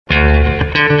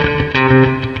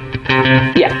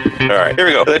Yeah. All right, here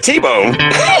we go. The T-Bone.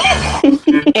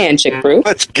 And Chick Brew.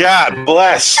 Let's God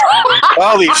bless.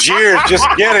 All these years, just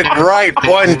get it right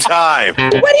one time.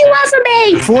 What do you want from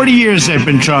me? 40 years they've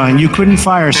been trying. You couldn't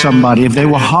fire somebody if they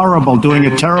were horrible, doing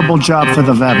a terrible job for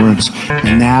the veterans.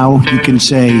 And now you can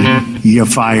say, you're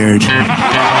fired.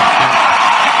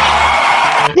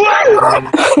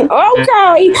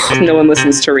 Okay. No one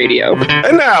listens to radio.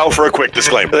 And now for a quick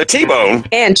disclaimer. The T-Bone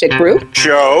And Chick Brew.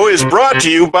 Show is brought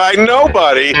to you by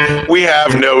nobody. We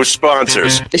have no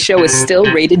sponsors. The show is still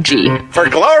rated G. For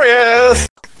Glorious.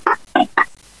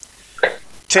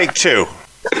 Take two.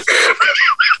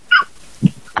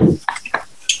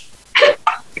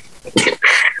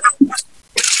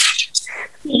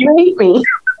 You hate me.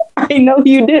 I know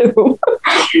you do.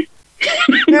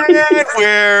 And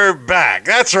we're back.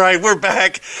 That's right. We're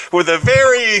back with a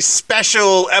very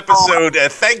special episode, a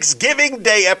Thanksgiving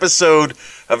Day episode,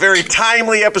 a very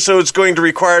timely episode. It's going to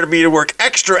require me to work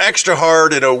extra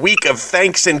hard in a week of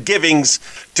thanks and givings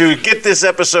to get this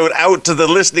episode out to the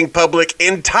listening public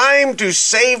in time to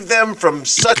save them from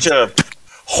such a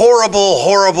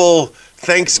horrible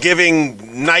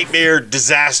Thanksgiving nightmare,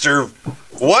 disaster,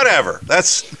 whatever.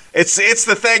 It's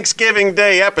the Thanksgiving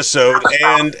Day episode,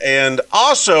 and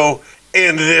also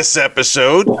in this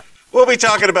episode, we'll be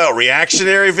talking about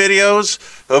reactionary videos.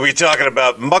 We'll be talking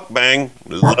about mukbang.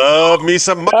 Love me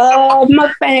some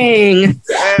mukbang.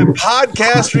 And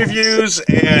podcast reviews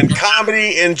and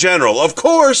comedy in general. Of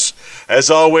course, as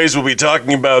always, we'll be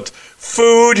talking about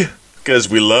food, because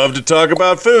we love to talk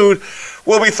about food.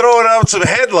 We'll be throwing out some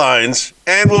headlines,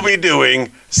 and we'll be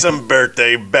doing some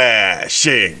birthday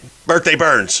bashing. Birthday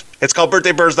burns. It's called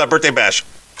Birthday Burns, not Birthday Bash.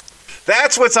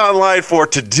 That's what's online for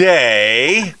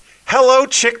today. Hello,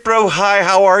 Chick Bro. Hi,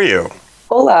 how are you?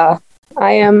 Hola.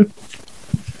 I am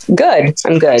good.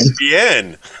 I'm good.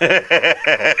 Bien.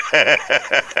 I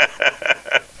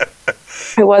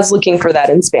was looking for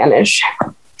that in Spanish.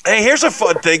 Hey, here's a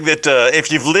fun thing that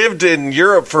if you've lived in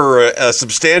Europe for a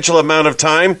substantial amount of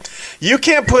time, you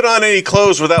can't put on any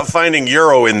clothes without finding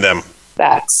euro in them.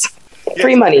 That's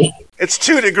free money. It's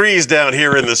 2 degrees down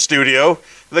here in the studio.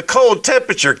 The cold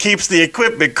temperature keeps the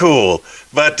equipment cool,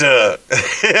 but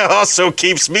it also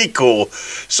keeps me cool.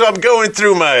 So I'm going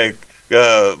through my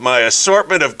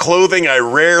assortment of clothing I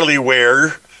rarely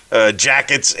wear,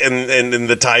 jackets and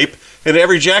the type. And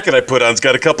every jacket I put on's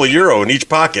got a couple of euro in each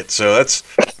pocket. So that's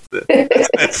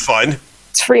fun.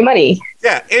 It's free money.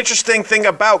 Yeah, interesting thing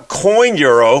about coin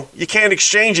euro, you can't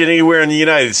exchange it anywhere in the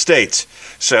United States.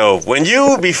 So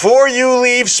before you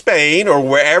leave Spain or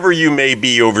wherever you may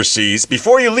be overseas,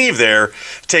 before you leave there,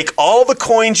 take all the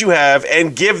coins you have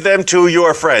and give them to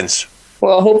your friends.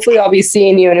 Well, hopefully I'll be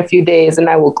seeing you in a few days, and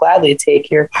I will gladly take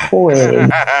your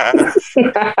coin.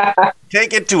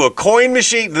 Take it to a coin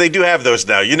machine. They do have those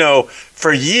now. You know,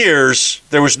 for years,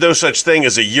 there was no such thing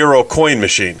as a euro coin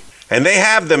machine. And they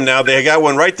have them now. They got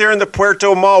one right there in the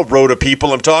Puerto Mall, Rhoda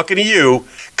people. I'm talking to you.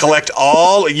 Collect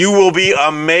all. You will be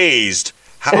amazed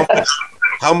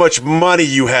how much money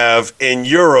you have in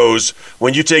euros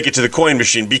when you take it to the coin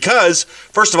machine. Because,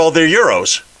 first of all, they're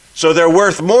euros. So they're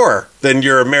worth more than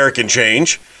your American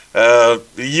change. The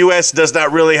U.S. does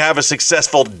not really have a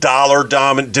successful dollar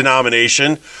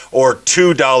denomination or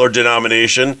 $2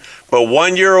 denomination. But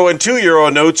 €1 and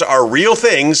 €2 notes are real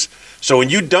things. So when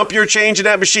you dump your change in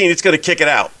that machine, it's going to kick it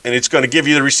out. And it's going to give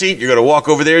you the receipt. You're going to walk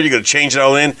over there. You're going to change it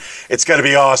all in. It's going to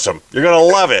be awesome. You're going to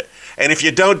love it. And if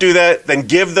you don't do that, then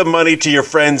give the money to your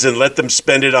friends and let them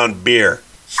spend it on beer.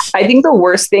 I think the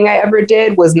worst thing I ever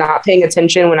did was not paying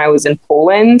attention when I was in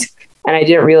Poland. And I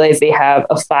didn't realize they have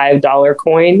a $5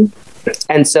 coin.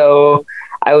 And so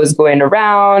I was going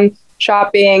around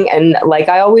shopping, and like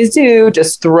I always do,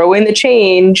 just throw in the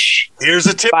change. Here's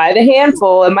a tip. By the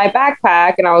handful in my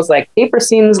backpack. And I was like, paper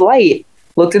seems light.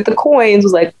 Looked at the coins,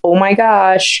 was like, oh my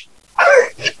gosh.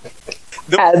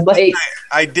 Had like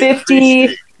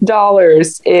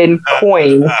 $50 in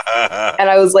coin. And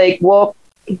I was like, well,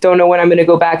 don't know when I'm going to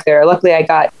go back there. Luckily, I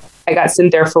got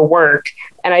sent there for work,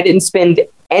 and I didn't spend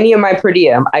any of my per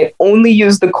diem. I only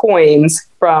used the coins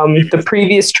from the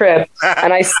previous trip,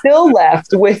 and I still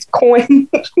left with coin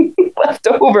left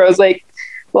over. I was like,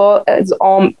 well, it's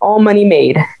all money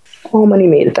made. All money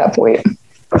made at that point.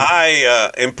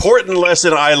 Important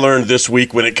lesson I learned this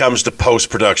week when it comes to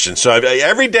post-production. So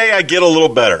every day I get a little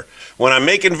better. When I'm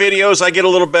making videos, I get a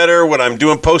little better. When I'm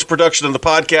doing post-production on the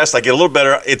podcast, I get a little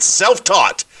better. It's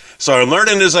self-taught, so I'm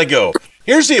learning as I go.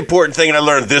 Here's the important thing I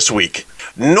learned this week.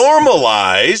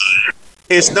 Normalize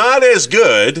is not as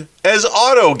good as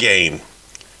auto gain.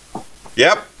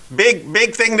 Yep,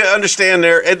 big thing to understand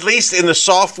there, at least in the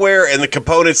software and the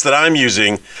components that I'm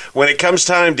using, when it comes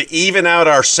time to even out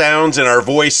our sounds and our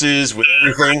voices with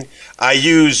everything, I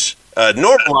use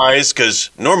Normalize, because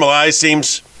Normalize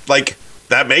seems like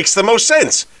that makes the most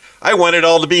sense. I want it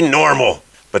all to be normal,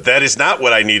 but that is not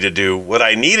what I need to do. What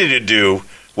I needed to do,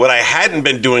 what I hadn't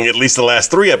been doing at least the last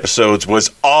 3 episodes,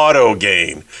 was auto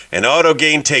gain. And auto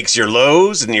gain takes your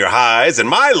lows and your highs and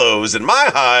my lows and my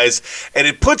highs, and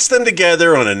it puts them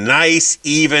together on a nice,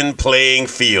 even playing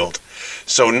field.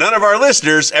 So none of our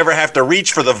listeners ever have to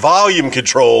reach for the volume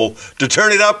control to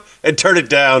turn it up and turn it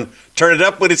down. Turn it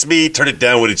up when it's me, turn it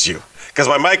down when it's you. Because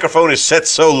my microphone is set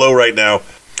so low right now.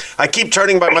 I keep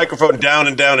turning my microphone down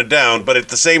and down and down, but at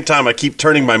the same time, I keep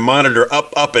turning my monitor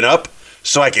up, up, and up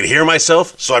so I can hear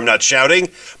myself, so I'm not shouting,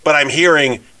 but I'm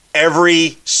hearing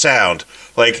every sound.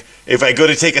 Like, if I go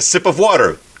to take a sip of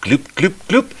water, gloop, gloop,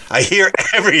 gloop, I hear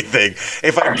everything.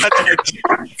 If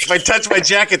I touch my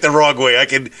jacket the wrong way,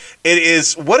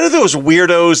 what are those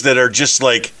weirdos that are just,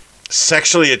 like,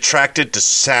 sexually attracted to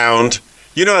sound?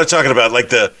 You know what I'm talking about,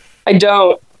 like I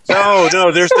don't.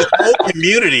 No, there's this whole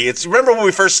community. Remember when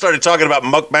we first started talking about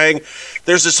mukbang?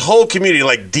 There's this whole community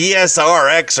like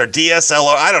DSRX or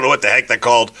DSLR. I don't know what the heck they're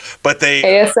called, but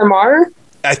ASMR?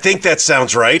 I think that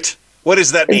sounds right. What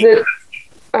does that mean?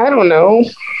 I don't know.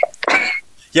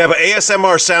 Yeah, but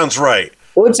ASMR sounds right.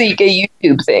 What's a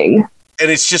YouTube thing?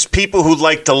 And it's just people who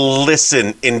like to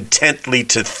listen intently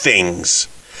to things.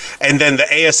 And then the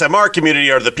ASMR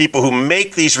community are the people who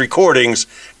make these recordings,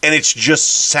 and it's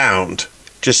just sound.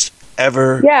 Just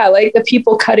ever. Yeah, like the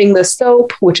people cutting the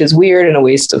soap, which is weird and a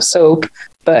waste of soap,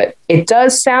 but it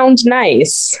does sound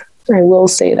nice. I will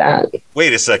say that.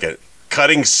 Wait a second.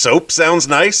 Cutting soap sounds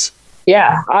nice?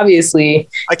 Yeah, obviously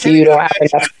you don't have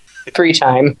enough free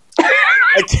time.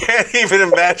 I can't even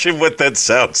imagine what that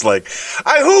sounds like.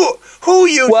 Who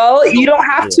you? Well, you don't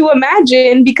have to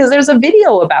imagine because there's a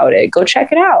video about it. Go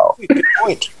check it out. Good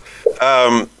point.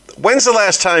 When's the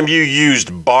last time you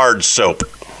used Bard soap?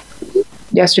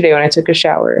 Yesterday when I took a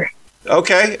shower.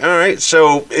 Okay, all right.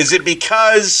 So is it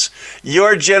because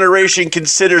your generation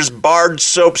considers Bard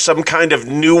soap some kind of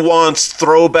nuanced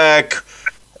throwback,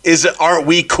 aren't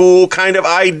we cool kind of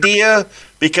idea?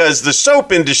 Because the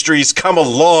soap industry's come a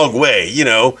long way, you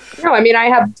know. No, I mean, I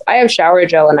have shower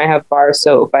gel and I have bar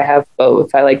soap. I have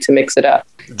both. I like to mix it up.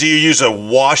 Do you use a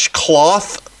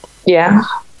washcloth? Yeah.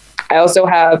 I also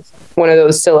have one of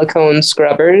those silicone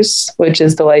scrubbers, which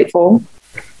is delightful.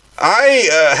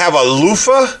 I have a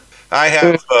loofah. I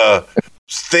have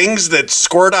things that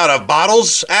squirt out of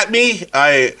bottles at me.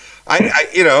 I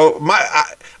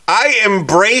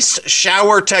embrace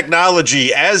shower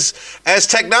technology as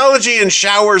technology and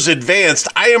showers advanced.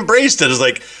 I embraced it as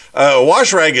like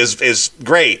wash rag is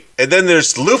great, and then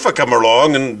there's loofah come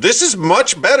along, and this is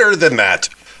much better than that.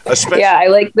 Yeah, I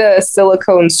like the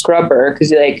silicone scrubber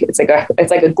because it's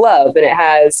like a glove, and it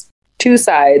has 2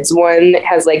 sides. One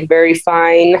has like very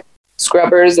fine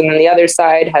scrubbers, and then the other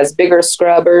side has bigger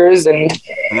scrubbers. And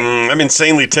I'm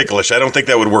insanely ticklish. I don't think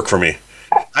that would work for me.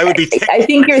 I would be. I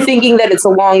think you're thinking that it's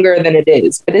longer than it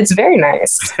is, but it's very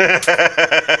nice.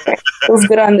 It feels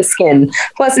good on the skin.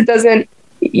 Plus, it doesn't.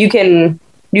 You can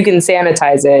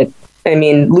sanitize it. I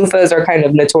mean, loofahs are kind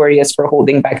of notorious for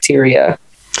holding bacteria.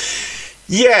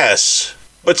 Yes,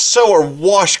 but so are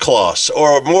washcloths,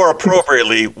 or more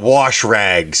appropriately, wash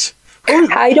rags.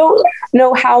 I don't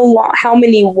know how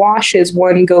many washes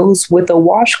one goes with a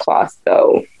washcloth,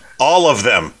 though. All of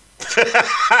them.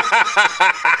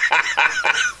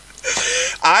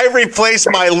 I replace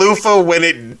my loofah when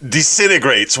it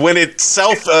disintegrates, when it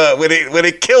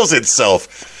kills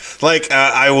itself. Like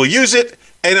I will use it,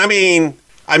 and I mean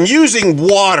I'm using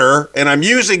water and I'm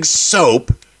using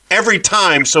soap every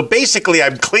time. So basically,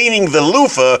 I'm cleaning the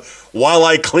loofah while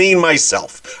I clean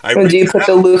myself. Do you put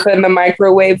the loofah in the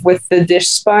microwave with the dish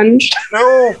sponge?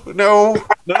 No,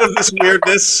 none of this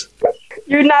weirdness.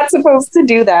 You're not supposed to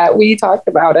do that. We talked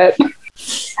about it.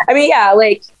 I mean, yeah,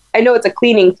 like, I know it's a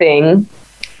cleaning thing,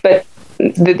 but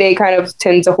they kind of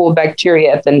tend to hold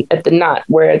bacteria at the nut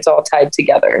where it's all tied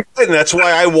together. And that's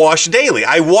why I wash daily.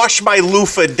 I wash my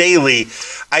loofah daily.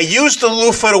 I use the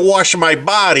loofah to wash my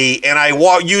body, and I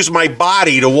use my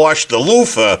body to wash the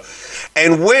loofah.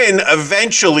 And when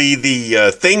eventually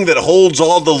the thing that holds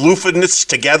all the loofah-ness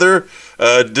together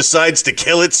decides to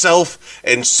kill itself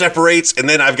and separates, and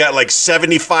then I've got like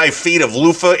 75 feet of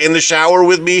loofah in the shower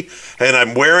with me, and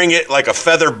I'm wearing it like a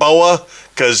feather boa,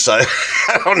 because I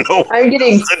don't know what I'm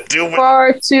getting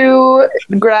far too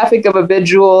graphic of a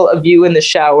visual of you in the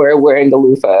shower wearing the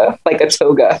loofah, like a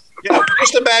toga. Yeah,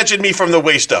 just imagine me from the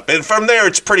waist up. And from there,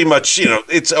 it's pretty much,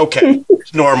 it's okay.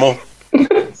 It's normal.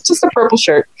 Just just a purple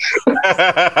shirt. In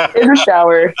the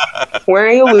shower,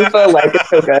 wearing a loofah like a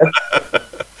toga.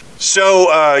 So,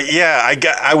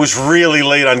 I was really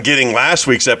late on getting last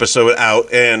week's episode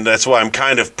out, and that's why I'm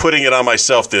kind of putting it on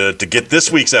myself to get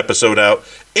this week's episode out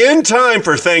in time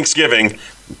for Thanksgiving.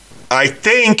 I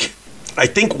think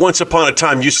once upon a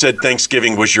time you said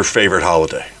Thanksgiving was your favorite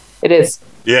holiday. It is.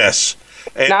 Yes.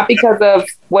 And not because of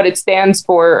what it stands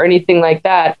for or anything like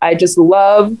that. I just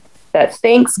love that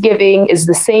Thanksgiving is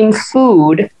the same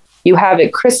food you have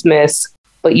at Christmas,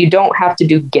 but you don't have to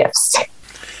do gifts.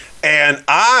 And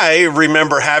I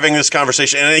remember having this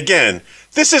conversation. And again,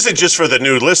 this isn't just for the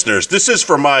new listeners. This is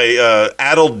for my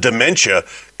adult dementia,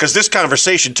 because this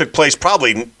conversation took place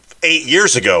probably 8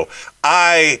 years ago.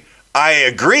 I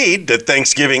agreed that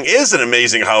Thanksgiving is an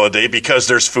amazing holiday because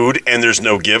there's food and there's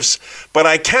no gifts. But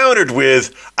I countered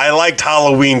with, I liked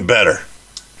Halloween better.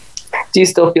 Do you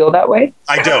still feel that way?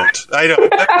 I don't.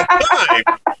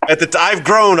 At the time, I've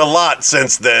grown a lot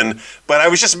since then, but I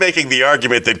was just making the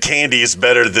argument that candy is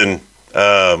better than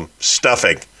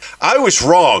stuffing. I was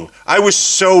wrong. I was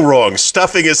so wrong.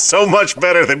 Stuffing is so much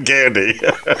better than candy.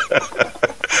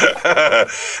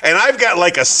 And I've got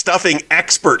like a stuffing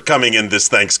expert coming in this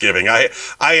Thanksgiving. I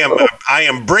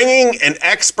am bringing an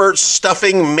expert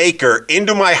stuffing maker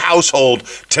into my household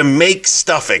to make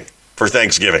stuffing for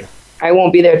Thanksgiving. I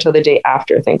won't be there till the day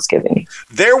after Thanksgiving.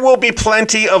 There will be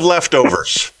plenty of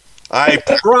leftovers. I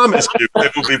promise you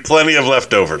there will be plenty of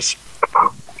leftovers.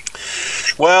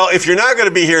 Well, if you're not going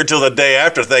to be here until the day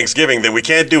after Thanksgiving, then we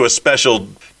can't do a special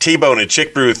T-Bone and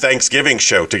Chick Brew Thanksgiving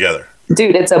show together.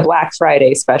 Dude, it's a Black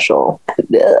Friday special.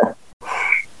 Ugh.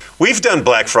 We've done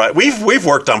Black Friday. We've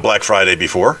worked on Black Friday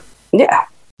before. Yeah.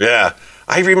 Yeah.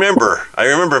 I remember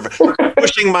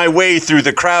pushing my way through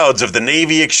the crowds of the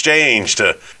Navy Exchange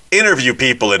to interview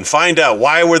people and find out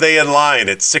why were they in line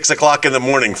at 6 o'clock in the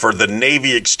morning for the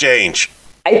Navy Exchange.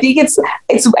 I think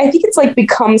it's like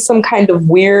become some kind of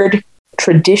weird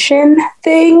tradition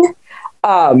thing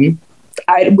that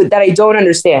I don't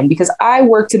understand, because I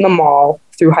worked in the mall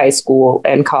through high school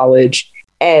and college,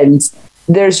 and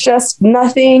there's just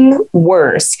nothing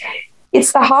worse.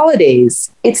 It's the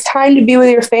holidays. It's time to be with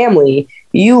your family.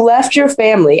 You left your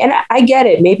family, and I get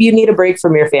it. Maybe you need a break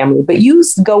from your family, but you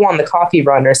go on the coffee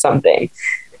run or something,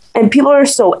 and people are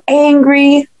so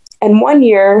angry. And one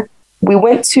year we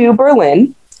went to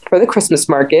Berlin for the Christmas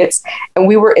markets, and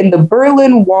we were in the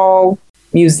Berlin Wall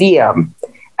Museum,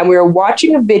 and we were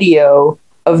watching a video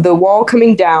of the wall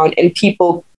coming down and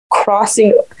people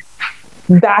crossing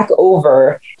back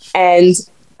over. And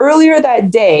earlier that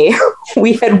day,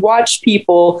 we had watched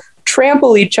people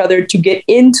trample each other to get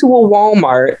into a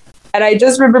Walmart. And I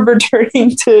just remember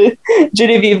turning to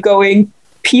Genevieve going,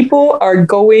 people are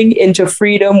going into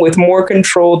freedom with more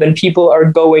control than people are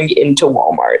going into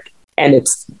Walmart. And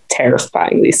it's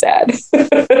terrifyingly sad.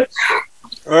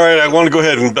 All right, I want to go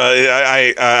ahead and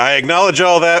I acknowledge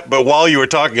all that, but while you were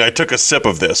talking, I took a sip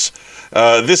of this.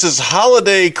 This is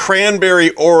Holiday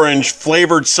Cranberry Orange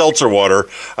flavored seltzer water.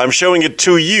 I'm showing it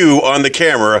to you on the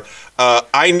camera.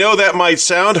 I know that might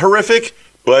sound horrific,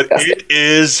 but it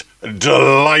is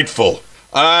delightful.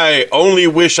 I only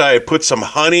wish I had put some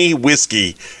honey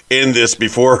whiskey in this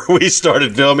before we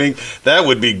started filming. That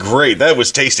would be great. That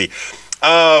was tasty.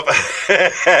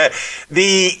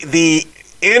 The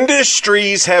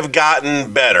industries have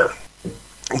gotten better.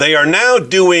 They are now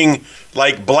doing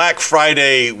like Black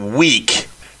Friday week,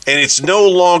 and it's no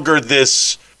longer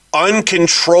this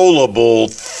uncontrollable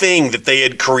thing that they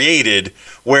had created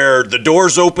where the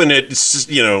doors open at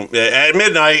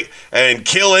midnight and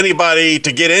kill anybody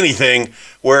to get anything,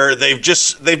 where they've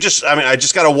just I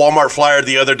just got a Walmart flyer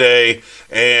the other day,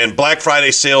 and Black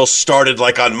Friday sales started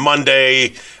like on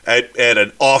Monday at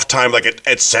an off time, like at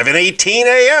 7:18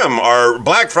 a.m. our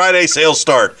Black Friday sales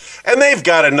start, and they've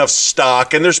got enough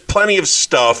stock and there's plenty of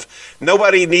stuff.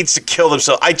 Nobody needs to kill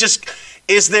themselves.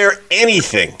 Is there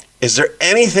anything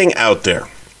out there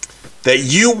that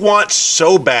you want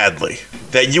so badly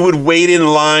that you would wait in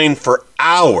line for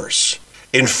hours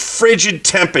in frigid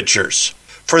temperatures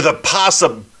for the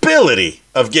possibility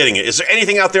of getting it? Is there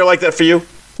anything out there like that for you?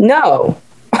 No,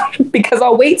 because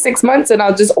I'll wait 6 months and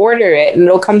I'll just order it and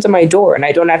it'll come to my door and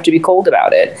I don't have to be cold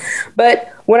about it.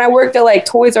 But when I worked at like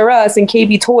Toys R Us and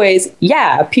KB Toys,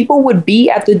 yeah, people would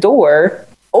be at the door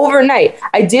overnight.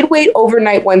 I did wait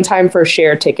overnight one time for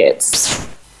share tickets,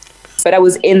 but I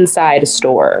was inside a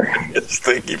store. Best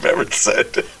thing you've ever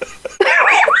said.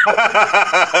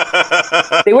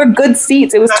 They were good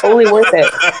seats. It was totally worth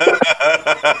it.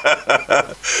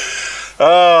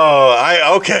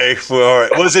 Oh, okay. Well, all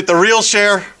right. Was it the real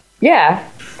share? Yeah.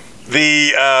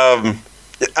 The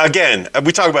Again,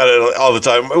 we talk about it all the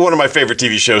time. One of my favorite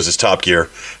TV shows is Top Gear,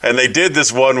 and they did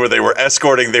this one where they were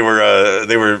escorting, they were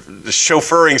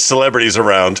chauffeuring celebrities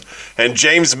around, and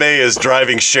James May is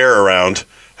driving Cher around,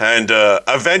 and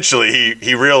eventually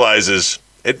he realizes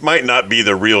it might not be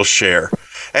the real Cher,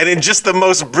 and in just the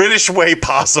most British way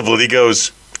possible, he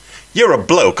goes, "You're a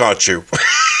bloke, aren't you?"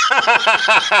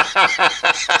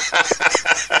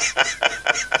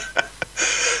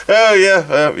 Oh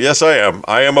yeah, yes I am.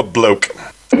 I am a bloke.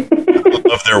 I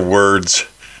love their words.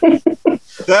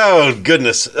 Oh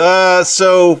goodness.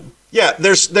 So yeah,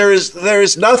 there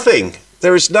is nothing.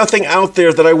 There is nothing out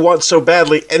there that I want so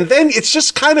badly, and then it's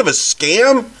just kind of a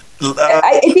scam.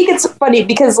 I think it's funny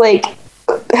because, like,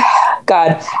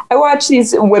 God, I watched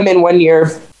these women one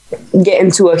year get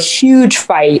into a huge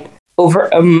fight over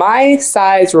a my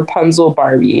size Rapunzel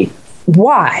Barbie.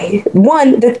 Why?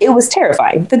 One, that it was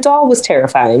terrifying. The doll was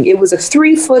terrifying. It was a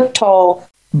 3-foot tall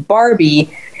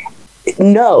Barbie.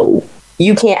 No,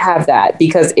 you can't have that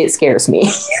because it scares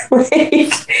me.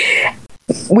 Like,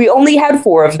 we only had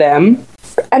 4 of them,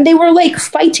 and they were like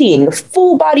fighting,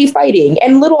 full body fighting.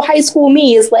 And little high school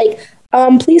me is like,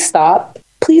 please stop.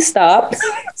 Please stop.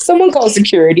 Someone call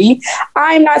security.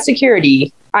 I'm not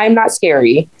security. I'm not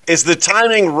scary. Is the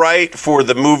timing right for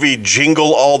the movie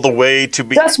Jingle All the Way to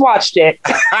be? Just watched it.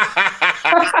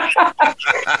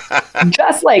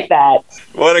 Just like that.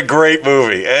 What a great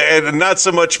movie. And not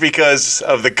so much because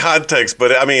of the context,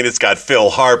 but I mean, it's got Phil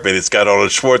Hartman, it's got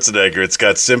Arnold Schwarzenegger, it's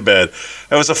got Sinbad.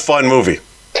 It was a fun movie.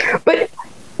 But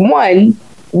one,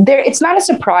 it's not a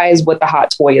surprise what the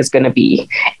hot toy is going to be.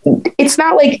 It's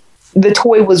not like the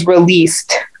toy was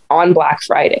released on Black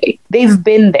Friday. They've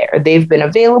been there. They've been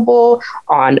available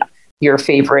on your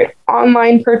favorite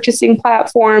online purchasing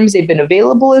platforms. They've been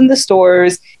available in the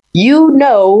stores. You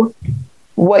know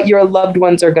what your loved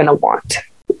ones are going to want.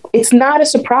 It's not a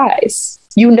surprise.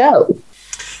 You know.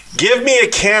 Give me a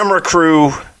camera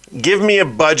crew. Give me a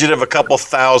budget of a couple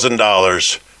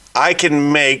 $1,000. I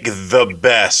can make the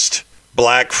best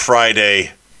Black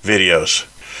Friday videos.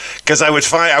 Because I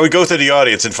would go through the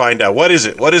audience and find out, what is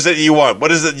it you want?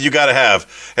 What is it you got to have?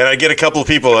 And I get a couple of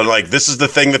people and like, this is the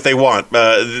thing that they want.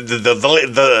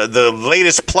 The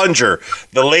latest plunger,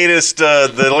 the latest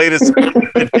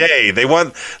bidet. They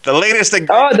want the latest.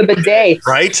 Oh, the bidet.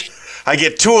 Right? I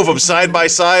get 2 of them side by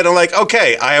side. I'm like,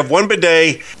 okay, I have one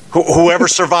bidet. Whoever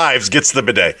survives gets the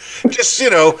bidet. Just,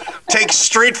 take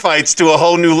street fights to a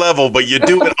whole new level, but you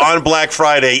do it on Black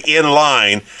Friday in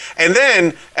line. And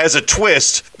then, as a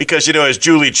twist, because, as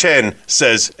Julie Chen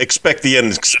says, expect the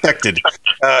unexpected.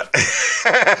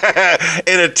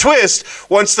 In a twist,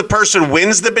 once the person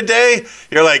wins the bidet,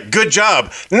 you're like, good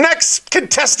job. Next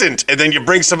contestant. And then you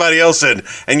bring somebody else in,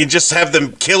 and you just have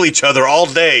them kill each other all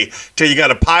day till you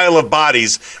got a pile of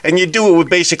bodies. And you do it with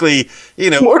basically,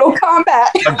 Mortal Kombat.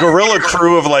 A guerrilla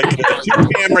crew of like 2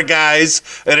 camera guys,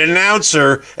 an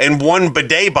announcer, and 1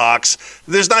 bidet box.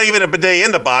 There's not even a bidet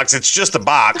in the box. It's just a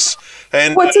box.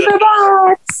 And what's in the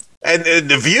box? And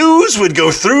the views would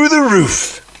go through the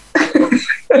roof.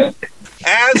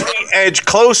 As we edge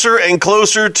closer and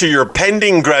closer to your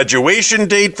pending graduation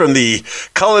date from the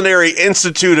Culinary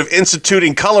Institute of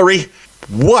Instituting Colory,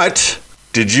 what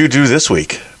did you do this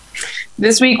week?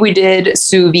 This week we did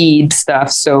sous vide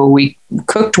stuff. So we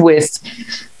cooked with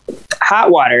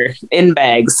hot water in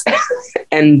bags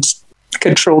and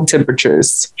controlled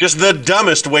temperatures. Just the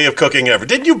dumbest way of cooking ever.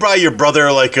 Didn't you buy your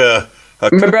brother like a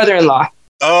my brother-in-law?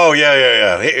 Oh,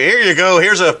 yeah. Here you go.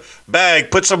 Here's a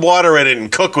bag. Put some water in it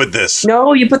and cook with this.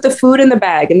 No, you put the food in the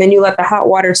bag and then you let the hot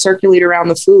water circulate around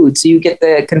the food so you get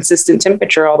the consistent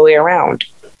temperature all the way around.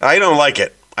 I don't like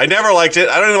it. I never liked it.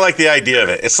 I don't even like the idea of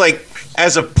it. It's like,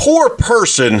 as a poor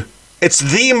person, it's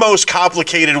the most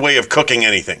complicated way of cooking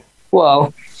anything.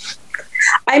 Well,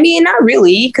 I mean, not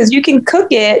really, because you can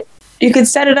cook it. You can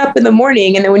set it up in the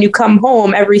morning, and then when you come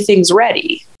home, everything's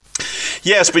ready.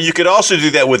 Yes, but you could also do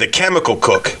that with a chemical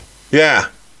cook. Yeah.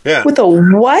 With a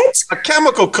what? A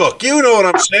chemical cook. You know what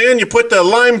I'm saying? You put the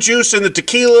lime juice and the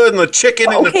tequila and the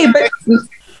chicken in the bag.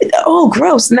 But oh,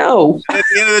 gross, no. And at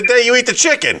the end of the day, you eat the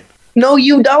chicken. No,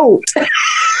 you don't.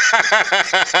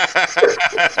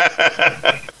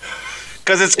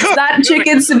 Because it's cooked. It's not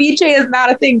chicken ceviche is not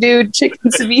a thing, dude.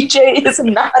 Chicken ceviche is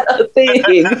not a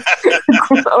thing.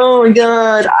 Oh my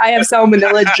God. I have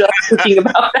salmonella just thinking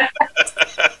about that.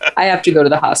 I have to go to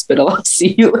the hospital. I'll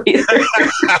see you later.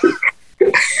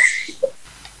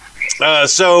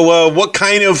 So what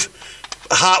kind of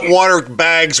hot water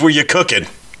bags were you cooking?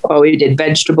 Oh, we did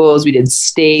vegetables. We did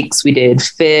steaks. We did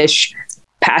fish.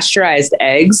 Pasteurized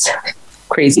eggs.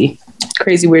 Crazy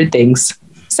weird things.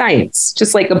 Science,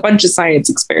 just like a bunch of science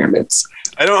experiments.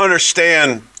 I don't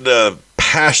understand the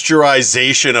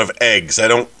pasteurization of eggs. I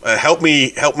don't help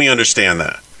me understand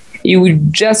that. You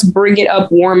would just bring it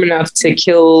up warm enough to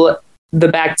kill the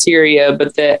bacteria,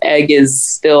 but the egg is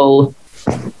still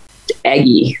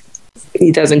eggy.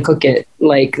 He doesn't cook it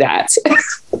like that.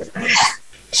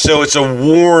 So it's a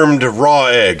warmed raw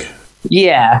egg.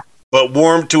 Yeah. But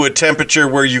warmed to a temperature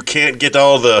where you can't get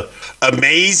all the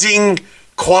amazing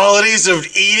qualities of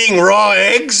eating raw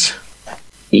eggs?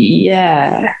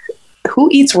 Yeah. Who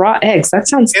eats raw eggs? That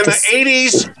sounds... In the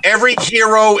 80s, every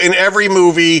hero in every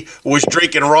movie was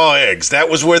drinking raw eggs. That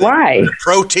was where they got the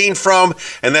protein from,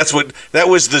 and that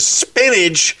was the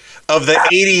spinach of the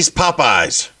 80s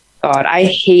Popeyes. God, I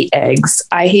hate eggs.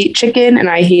 I hate chicken and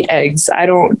I hate eggs. I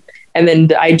don't... And then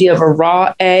the idea of a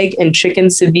raw egg and chicken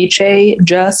ceviche,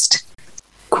 just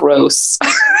gross.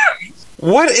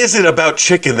 What is it about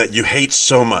chicken that you hate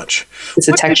so much? It's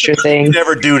a texture thing. What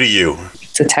never do to you?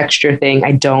 It's a texture thing.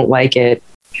 I don't like it.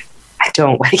 I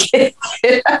don't like it.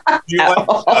 You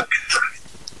like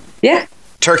yeah.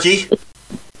 Turkey?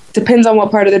 Depends on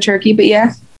what part of the turkey, but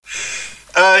yeah.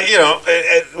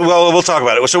 Well, we'll talk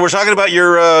about it. So we're talking about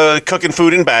your cooking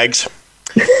food in bags.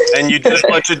 And you did a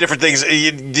bunch of different things.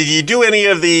 Did you do any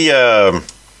of the... I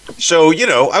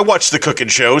watch the cooking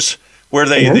shows where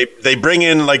they bring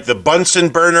in like the Bunsen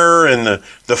burner and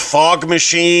the fog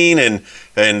machine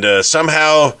and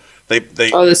somehow they...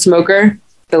 Oh, the smoker?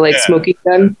 The smoking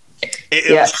gun?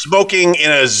 It was smoking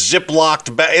in a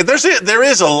Ziplocked bag. There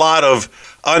is a lot of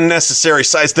unnecessary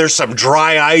size. There's some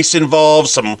dry ice involved,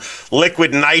 some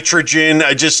liquid nitrogen.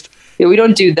 Yeah, we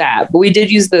don't do that, but we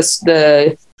did use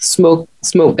the smoke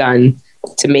gun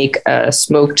to make a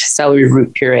smoked celery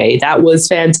root puree. That was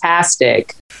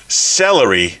fantastic.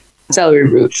 Celery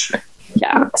root.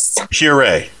 Yes.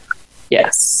 Puree.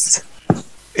 Yes.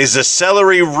 Is the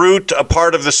celery root a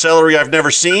part of the celery I've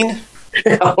never seen?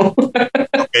 No.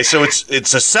 Okay, so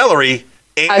it's a celery.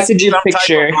 I'll send you a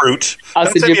picture. Root. I'll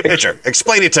send you a picture.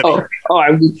 Explain it to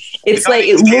me. It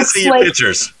looks like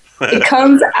pictures. It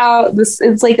comes out.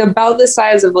 It's like about the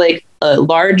size of like a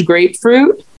large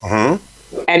grapefruit, and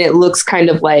it looks kind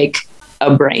of like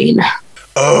a brain.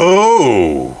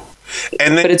 Oh,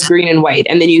 but it's green and white,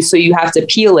 and then you have to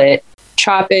peel it,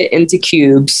 chop it into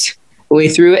cubes. We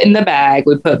threw it in the bag.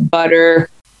 We put butter,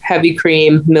 heavy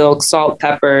cream, milk, salt,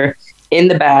 pepper in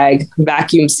the bag.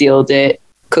 Vacuum sealed it.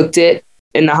 Cooked it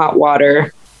in the hot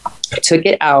water. Took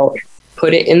it out.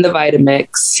 Put it in the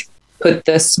Vitamix. Put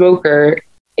the smoker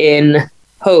in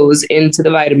hose into the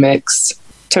Vitamix,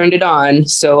 turned it on,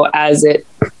 so as it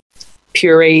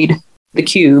pureed the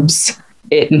cubes,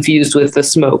 it infused with the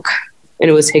smoke, and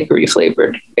it was hickory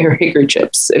flavored, or hickory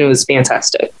chips, and it was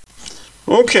fantastic.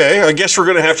 Okay, I guess we're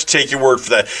going to have to take your word for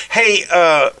that. Hey,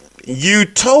 you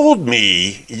told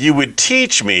me you would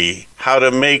teach me how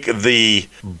to make the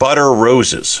butter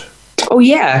roses. Oh,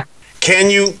 yeah.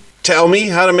 Can you tell me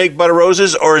how to make butter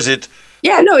roses, or is it...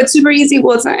 Yeah, no, it's super easy.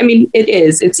 Well, it's not, I mean, it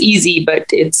is. It's easy, but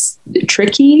it's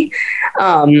tricky.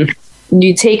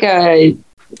 You take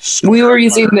we were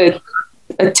using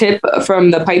a tip from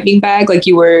the piping bag, like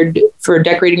you were for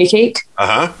decorating a cake.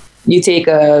 Uh-huh. You take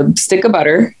a stick of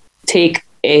butter, take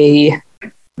a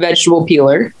vegetable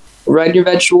peeler, run your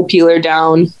vegetable peeler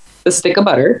down the stick of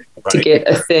butter to get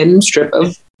a thin strip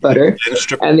of butter.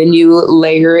 And then you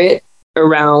layer it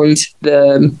around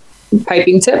the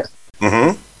piping tip.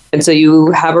 Mm-hmm. And so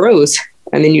you have a rose,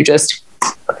 and then you just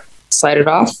slide it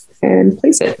off and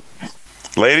place it.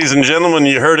 Ladies and gentlemen,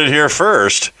 you heard it here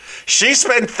first. She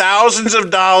spent thousands of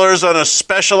dollars on a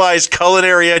specialized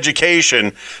culinary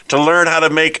education to learn how to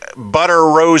make butter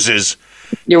roses.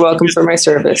 You're welcome for my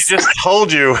service. She just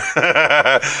told you.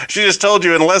 She just told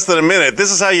you in less than a minute.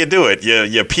 This is how you do it.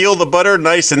 You peel the butter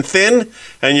nice and thin,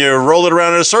 and you roll it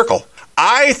around in a circle.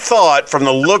 I thought from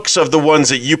the looks of the ones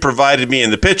that you provided me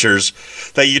in the pictures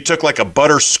that you took like a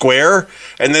butter square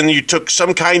and then you took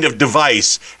some kind of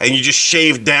device and you just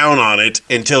shaved down on it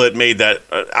until it made that.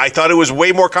 I thought it was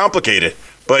way more complicated.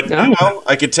 But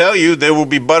I can tell you there will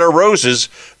be butter roses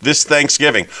this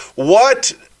Thanksgiving.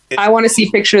 What? I want to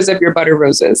see pictures of your butter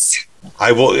roses.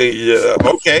 I will.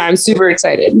 Okay. I'm super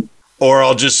excited. Or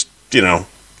I'll just,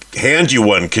 hand you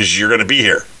one because you're going to be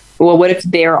here. Well, what if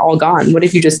they are all gone? What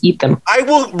if you just eat them? I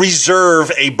will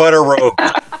reserve a butter rose.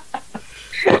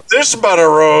 This butter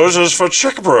rose is for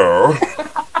Chick Bro.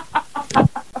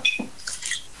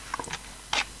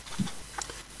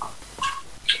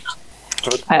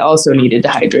 I also needed to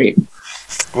hydrate.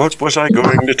 What was I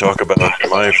going to talk about?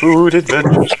 My food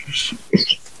adventures.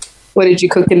 What did you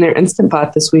cook in their Instant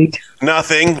Pot this week?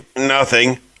 Nothing.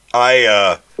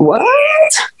 What?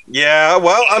 Yeah,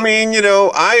 well, I mean,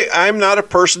 I'm not a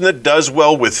person that does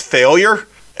well with failure,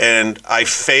 and I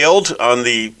failed on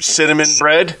the cinnamon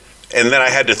bread, and then I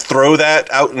had to throw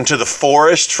that out into the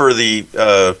forest for the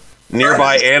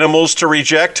nearby animals to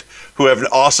reject, who have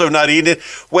also not eaten it.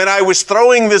 When I was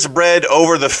throwing this bread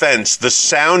over the fence, the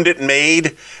sound it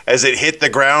made as it hit the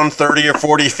ground 30 or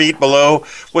 40 feet below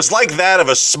was like that of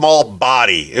a small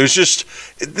body. It was just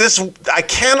this. I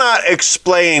cannot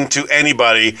explain to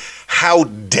anybody how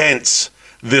dense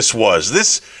this was.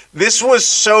 This was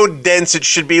so dense it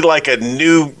should be like a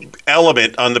new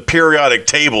element on the periodic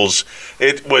tables.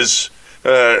 It was.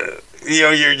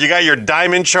 You got your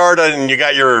diamond chart and you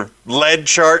got your lead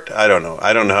chart. I don't know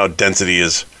how density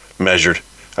is measured.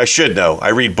 I should know. I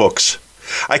read books.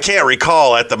 I can't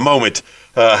recall at the moment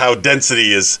how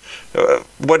density is.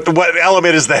 What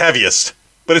element is the heaviest?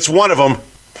 But it's one of them.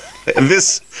 And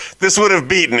this would have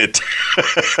beaten it.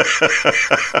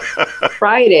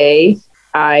 Friday,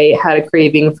 I had a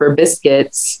craving for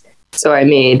biscuits, so I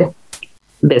made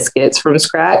biscuits from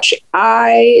scratch.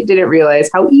 I didn't realize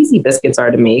how easy biscuits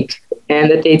are to make and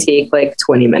that they take like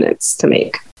 20 minutes to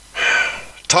make.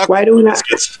 Why do we not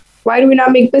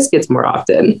make biscuits more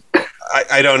often?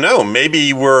 I don't know.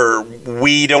 Maybe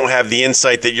we don't have the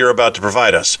insight that you're about to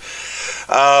provide us.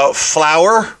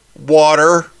 Flour,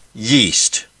 water,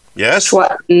 yeast. Yes?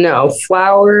 No,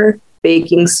 flour,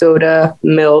 baking soda,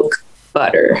 milk,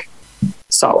 butter,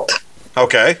 salt.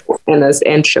 Okay.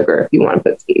 And sugar if you want to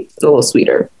put a little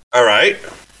sweeter. All right.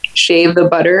 Shave the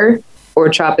butter or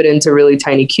chop it into really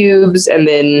tiny cubes and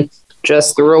then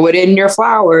just throw it in your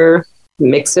flour,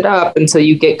 mix it up until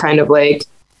you get kind of like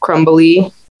crumbly.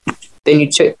 Then you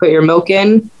put your milk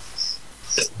in,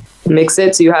 mix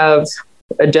it so you have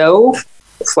a dough,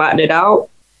 flatten it out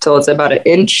till it's about 1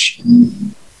 inch.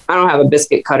 I don't have a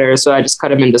biscuit cutter, so I just cut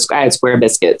them into I had square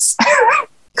biscuits.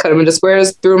 Cut them into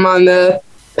squares, threw them on the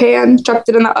pan, chucked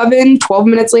it in the oven. 12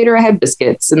 minutes later, I had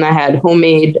biscuits, and I had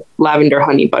homemade lavender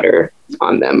honey butter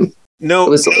on them. No, it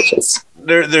was delicious.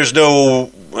 There's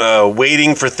no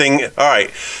waiting for thing. All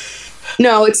right.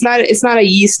 No, it's not. It's not a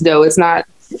yeast dough. It's not.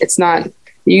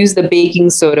 You use the baking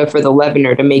soda for the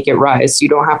leavener to make it rise, so you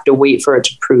don't have to wait for it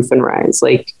to proof and rise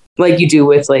like you do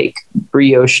with like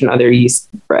brioche and other yeast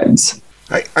breads.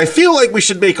 I feel like we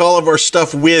should make all of our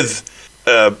stuff with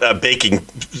baking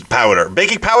powder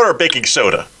or baking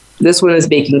soda. This one is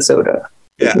baking soda.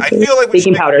 Yeah, I feel like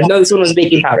baking powder. No, this one was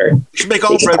baking powder. We should make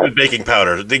all bread with baking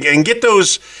powder and get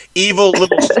those evil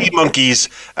little sea monkeys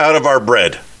out of our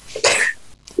bread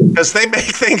because they make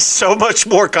things so much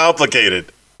more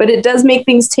complicated. But it does make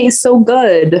things taste so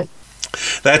good.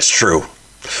 That's true.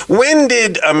 When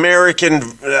did the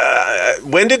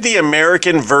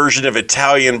American version of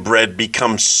Italian bread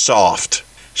become soft?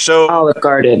 So Olive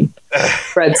Garden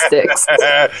breadsticks.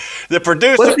 The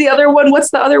producer. What's the other one?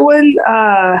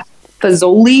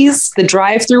 Fazoli's, the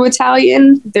drive-through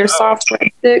Italian. They're soft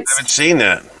breadsticks. I haven't seen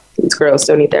that. It's gross.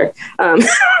 Don't eat there.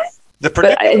 The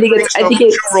producer I think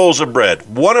it's 2 rolls of bread.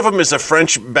 One of them is a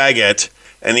French baguette,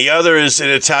 and the other is an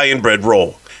Italian bread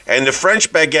roll. And the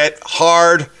French baguette,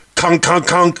 hard, kunk,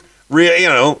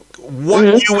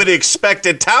 what you would expect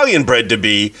Italian bread to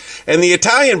be. And the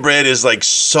Italian bread is like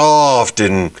soft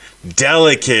and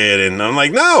delicate. And I'm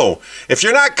like, no, if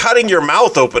you're not cutting your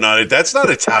mouth open on it, that's not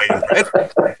Italian bread.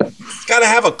 It's got to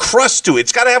have a crust to it.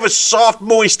 It's got to have a soft,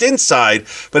 moist inside,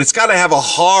 but it's got to have a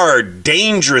hard,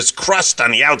 dangerous crust on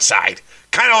the outside.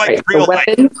 Kind of like real life.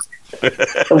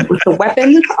 The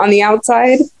weapon on the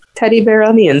outside, teddy bear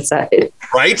on the inside.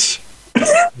 Right?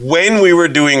 When we were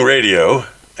doing radio,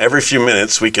 every few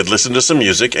minutes we could listen to some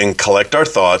music and collect our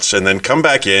thoughts and then come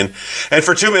back in. And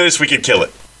for 2 minutes we could kill it.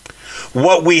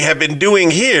 What we have been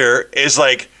doing here is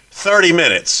like 30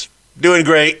 minutes. Doing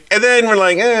great. And then we're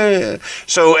like, eh.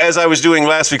 So as I was doing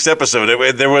last week's episode,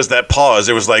 there was that pause.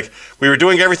 It was like we were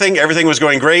doing everything. Everything was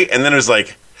going great. And then it was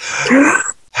like,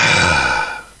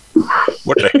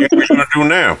 what the heck are we going to do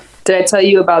now? Did I tell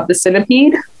you about the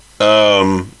centipede?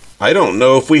 I don't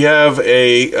know if we have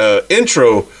a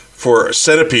intro for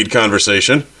centipede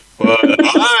conversation, but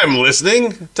I'm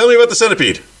listening. Tell me about the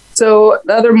centipede. So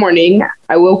the other morning,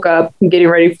 I woke up getting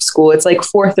ready for school. It's like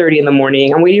 4:30 in the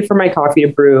morning. I'm waiting for my coffee to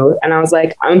brew. And I was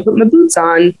like, I'm going to put my boots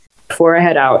on before I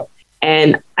head out.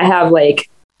 And I have like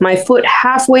my foot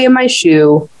halfway in my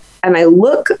shoe. And I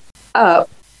look up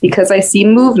because I see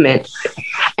movement.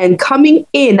 And coming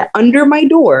in under my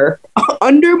door,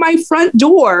 under my front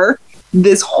door,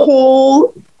 this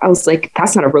whole, I was like,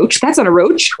 that's not a roach. That's not a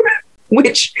roach.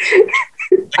 Which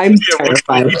I'm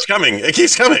terrified. It keeps coming. It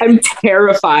keeps coming. I'm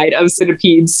terrified of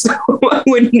centipedes.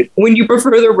 when you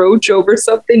prefer the roach over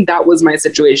something, that was my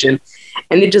situation.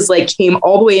 And it just like came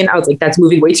all the way in. I was like, that's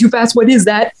moving way too fast. What is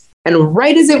that? And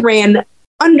right as it ran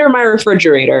under my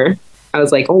refrigerator, I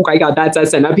was like, oh my God, that's a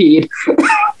centipede.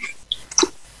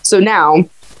 So now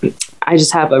I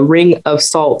just have a ring of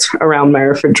salt around my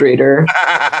refrigerator.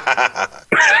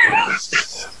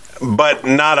 But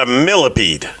not a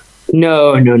millipede.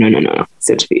 No.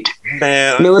 Centipede.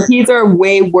 Man, millipedes are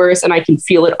way worse, and I can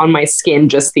feel it on my skin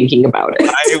just thinking about it.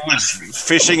 I was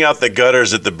fishing out the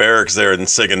gutters at the barracks there in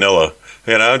Sigonella.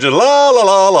 You know, just la la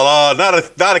la la la,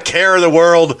 not a care in the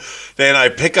world. Then I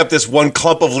pick up this one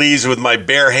clump of leaves with my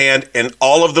bare hand, and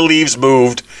all of the leaves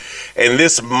moved, and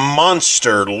this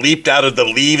monster leaped out of the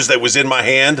leaves that was in my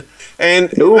hand,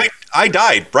 and I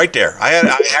died right there. I had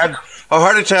a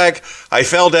heart attack. I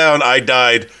fell down. I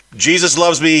died. Jesus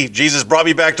loves me. Jesus brought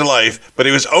me back to life. But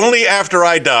it was only after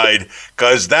I died,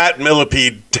 because that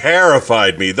millipede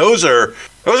terrified me. Those are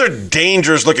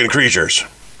dangerous looking creatures.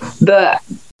 The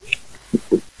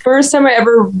first time I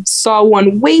ever saw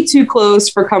one way too close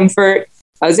for comfort,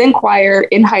 I was in choir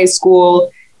in high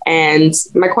school, and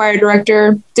my choir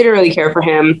director didn't really care for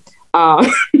him.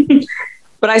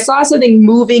 But I saw something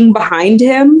moving behind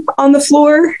him on the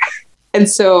floor. And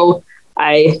so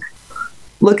I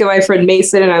look at my friend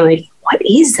Mason and I'm like, what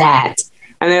is that?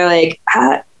 And they're like,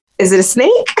 is it a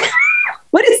snake?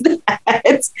 What is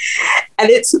that? And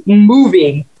it's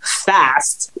moving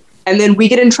fast. And then we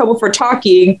get in trouble for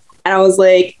talking. And I was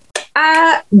like,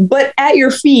 but at your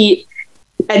feet.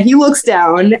 And he looks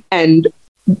down and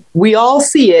we all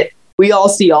see it. We all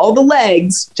see all the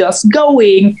legs just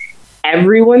going.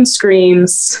 Everyone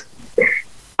screams.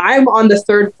 I'm on the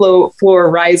third floor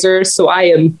riser, so I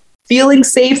am feeling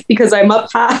safe because I'm up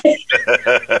high.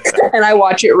 And I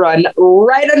watch it run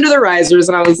right under the risers.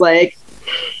 And I was like,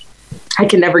 I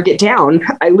can never get down.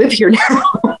 I live here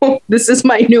now. This is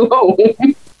my new home.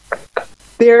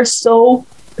 They're so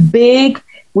big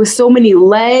with so many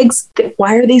legs.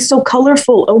 Why are they so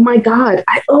colorful? Oh my God.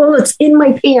 It's in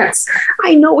my pants.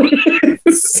 I know it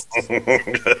is.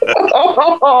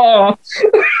 Oh,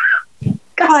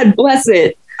 God bless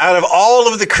it. Out of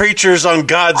all of the creatures on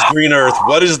God's green earth,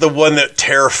 what is the one that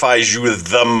terrifies you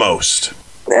the most?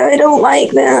 I don't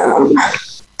like them.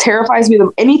 Terrifies me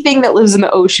anything that lives in the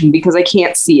ocean because I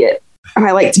can't see it. And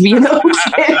I like to be in the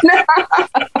ocean.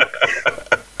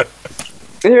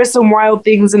 There are some wild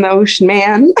things in the ocean,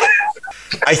 man.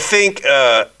 I think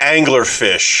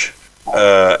anglerfish.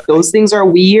 Those things are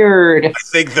weird. I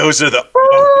think those are the...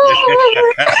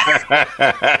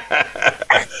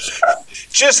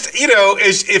 Just,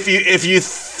 if you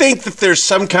think that there's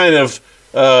some kind of...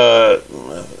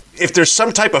 if there's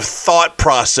some type of thought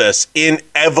process in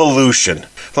evolution,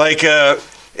 like, so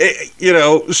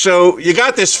you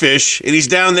got this fish, and he's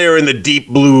down there in the deep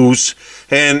blues,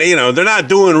 and, they're not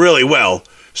doing really well,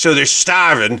 so they're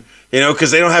starving,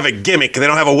 because they don't have a gimmick, they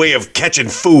don't have a way of catching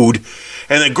food,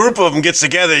 and a group of them gets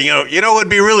together, what would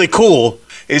be really cool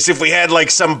is if we had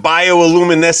like some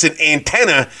bioluminescent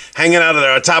antenna hanging out of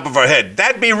the top of our head.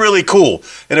 That'd be really cool.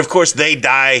 And of course they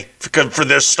die for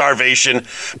their starvation,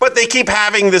 but they keep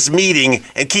having this meeting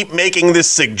and keep making this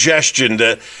suggestion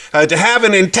to have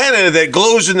an antenna that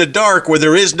glows in the dark where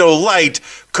there is no light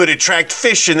could attract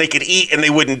fish and they could eat and they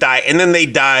wouldn't die. And then they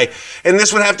die. And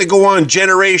this would have to go on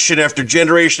generation after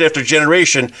generation after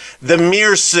generation. The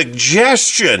mere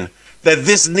suggestion that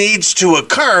this needs to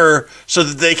occur so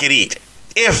that they could eat.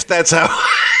 If that's how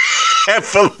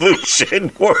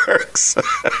evolution works.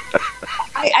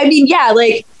 I mean, yeah,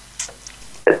 like,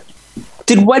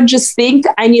 did one just think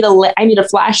I need a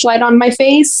flashlight on my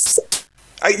face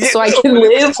so I can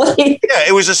live? Yeah,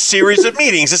 it was a series of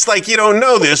meetings. It's like, you don't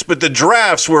know this, but the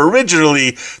giraffes were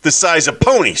originally the size of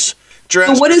ponies.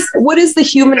 So what is the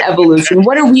human evolution?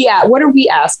 What are we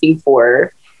asking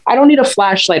for? I don't need a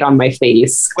flashlight on my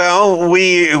face. Well,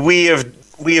 we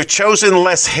have chosen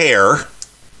less hair.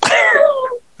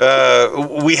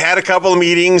 We had a couple of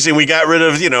meetings and we got rid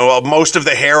of, most of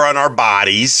the hair on our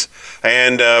bodies.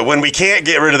 And when we can't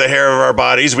get rid of the hair of our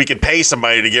bodies, we could pay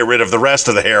somebody to get rid of the rest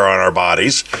of the hair on our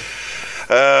bodies.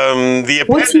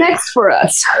 What's next for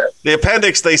us? The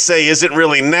appendix, they say, isn't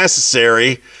really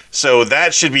necessary. So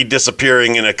that should be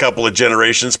disappearing in a couple of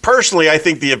generations. Personally, I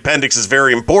think the appendix is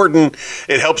very important.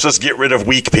 It helps us get rid of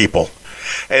weak people.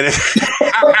 And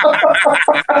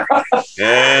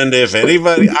if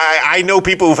anybody, I know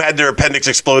people who've had their appendix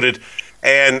exploded,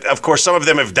 and of course some of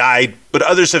them have died, but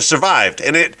others have survived.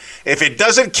 And if it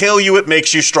doesn't kill you, it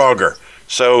makes you stronger.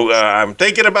 So I'm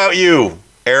thinking about you,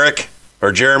 Eric.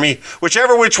 or Jeremy,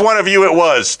 which one of you it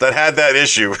was that had that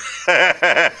issue.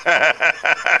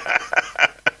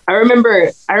 I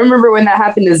remember when that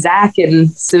happened to Zach in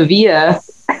Sevilla,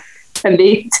 and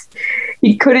he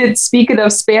couldn't speak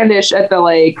enough Spanish at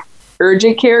the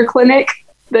urgent care clinic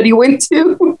that he went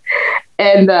to,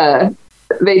 and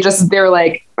they're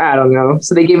like, I don't know,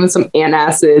 so they gave him some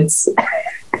antacids,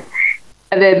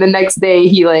 and then the next day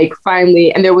he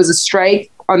finally, and there was a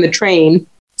strike on the train,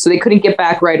 so they couldn't get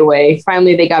back right away.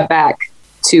 Finally, they got back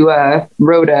to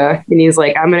Rhoda, and he's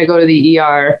like, I'm gonna go to the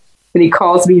ER, and he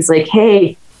calls me, he's like,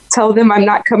 hey, tell them I'm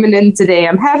not coming in today.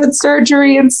 I'm having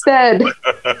surgery instead.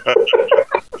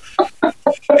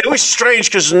 It was strange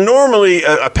because normally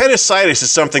appendicitis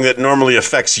is something that normally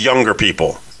affects younger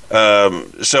people.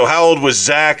 So how old was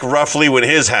Zach roughly when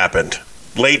his happened?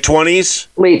 Late 20s?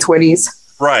 Late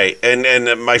 20s. Right.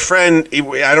 And my friend,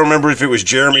 I don't remember if it was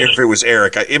Jeremy or if it was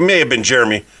Eric. It may have been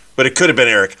Jeremy, but it could have been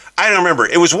Eric. I don't remember.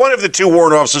 It was one of the two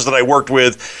warrant officers that I worked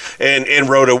with in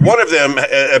Rhoda. One of them,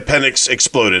 appendix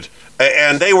exploded.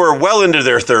 And they were well into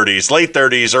their 30s, late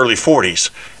 30s, early 40s.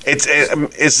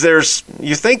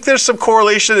 You think there's some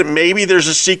correlation that maybe there's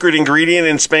a secret ingredient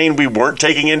in Spain we weren't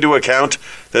taking into account,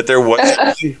 that there was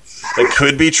something that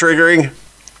could be triggering?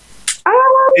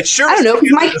 It sure I don't know.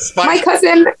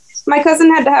 My cousin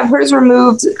had to have hers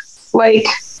removed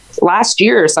last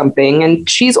year or something, and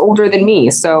she's older than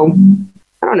me, so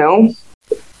I don't know.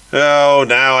 Oh,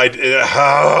 now it's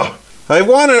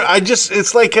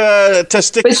like a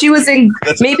testicular. But she was in.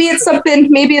 Maybe it's something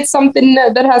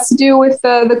that has to do with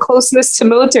the closeness to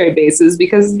military bases,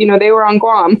 because they were on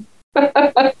Guam.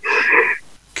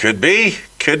 Could be.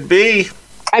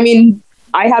 I mean,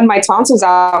 I had my tonsils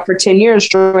out for 10 years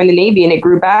during the Navy, and it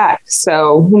grew back.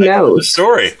 So who knows?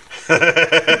 Story.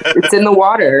 It's in the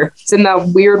water. It's in that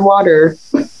weird water.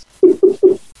 It's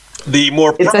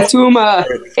a tumor.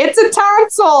 It's a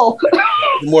tonsil.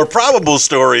 The more probable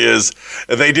story is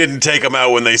they didn't take them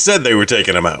out when they said they were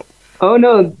taking them out. Oh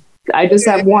no, I just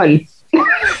have one.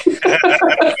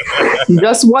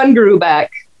 Just one grew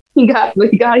back. He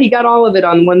got all of it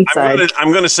on one side.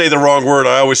 I'm going to say the wrong word.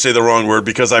 I always say the wrong word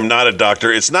because I'm not a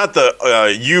doctor. It's not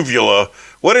the uvula.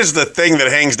 What is the thing that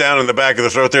hangs down in the back of the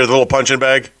throat there, the little punching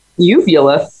bag?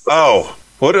 Uvula. Oh,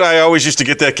 what did I always used to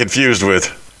get that confused with?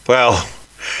 Well,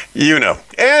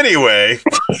 Anyway.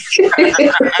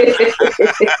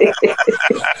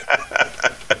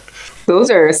 Those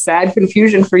are a sad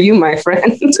confusion for you, my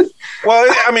friend.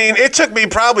 Well, I mean, it took me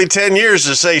probably 10 years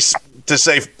to say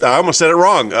I almost said it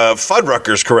wrong,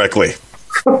 Fuddruckers correctly.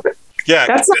 Yeah.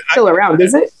 That's not still around,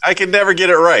 is it? I can never get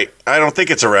it right. I don't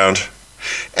think it's around.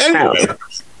 Anyway.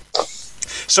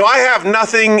 So I have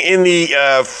nothing in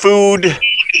the food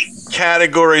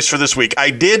categories for this week.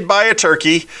 I did buy a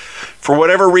turkey. For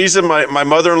whatever reason, my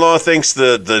mother-in-law thinks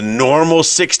the normal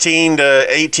 16 to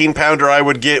 18 pounder I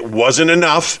would get wasn't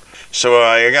enough. So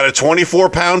I got a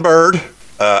 24-pound bird.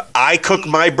 I cook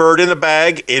my bird in the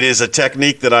bag. It is a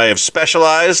technique that I have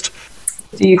specialized.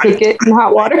 Do you cook it in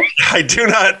hot water? I do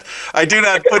not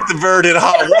put the bird in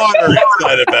hot water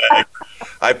inside a bag.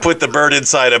 I put the bird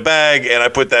inside a bag, and I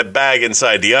put that bag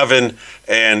inside the oven,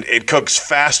 and it cooks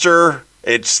faster.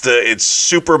 It's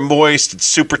super moist, it's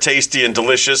super tasty and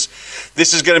delicious.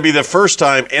 This is going to be the first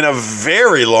time in a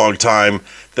very long time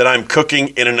that I'm cooking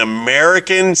in an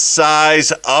American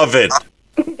size oven.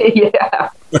 Yeah.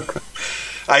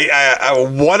 I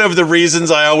one of the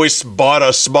reasons I always bought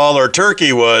a smaller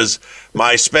turkey was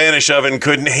my Spanish oven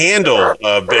couldn't handle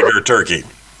a bigger turkey.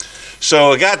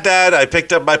 So I got that. I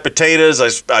picked up my potatoes.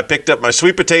 I picked up my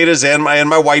sweet potatoes and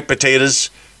my white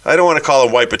potatoes. I don't want to call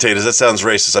them white potatoes. That sounds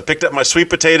racist. I picked up my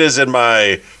sweet potatoes and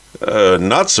my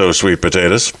not so sweet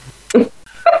potatoes. The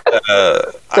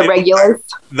regulars.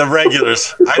 The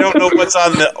regulars. I don't know what's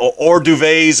on the hors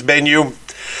d'oeuvres menu.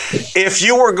 If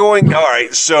you were going, all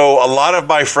right. So a lot of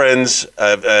my friends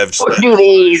have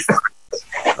specialized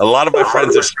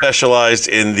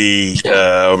in the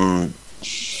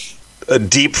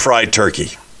deep fried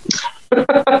turkey.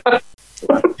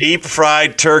 Deep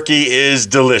fried turkey is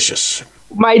delicious.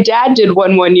 My dad did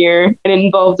one year, and it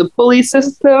involved a pulley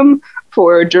system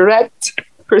for direct,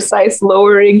 precise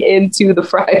lowering into the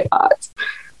fry pot.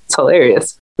 It's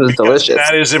hilarious. It was delicious.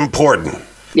 That is important.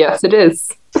 Yes, it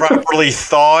is. Properly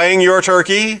thawing your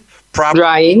turkey.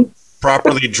 Drying.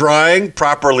 Properly drying.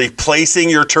 Properly placing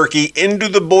your turkey into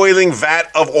the boiling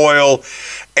vat of oil.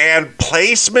 And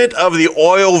placement of the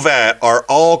oil vat are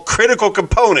all critical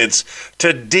components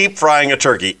to deep frying a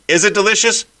turkey. Is it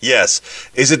delicious? Yes.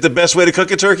 Is it the best way to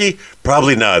cook a turkey?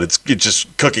 Probably not. It's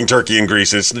just cooking turkey in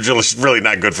grease. It's really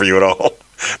not good for you at all.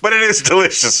 But it is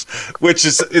delicious, which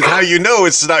is how you know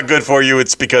it's not good for you.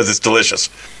 It's because it's delicious.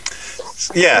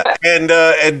 Yeah,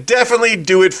 and definitely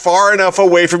do it far enough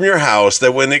away from your house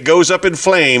that when it goes up in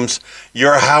flames,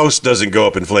 your house doesn't go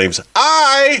up in flames.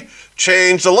 I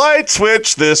changed the light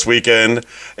switch this weekend.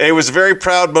 It was a very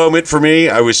proud moment for me.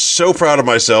 I was so proud of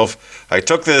myself. I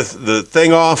took the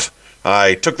thing off.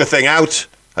 I took the thing out.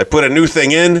 I put a new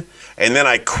thing in, and then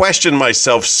I questioned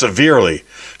myself severely.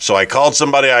 So I called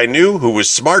somebody I knew who was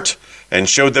smart and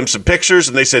showed them some pictures,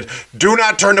 and they said, do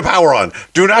not turn the power on.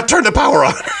 Do not turn the power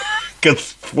on.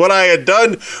 Because what I had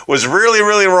done was really,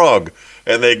 really wrong.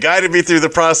 And they guided me through the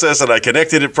process, and I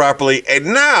connected it properly. And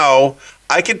now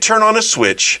I can turn on a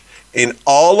switch in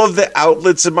all of the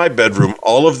outlets in my bedroom,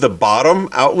 all of the bottom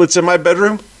outlets in my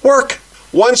bedroom work.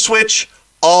 One switch,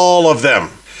 all of them.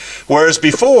 Whereas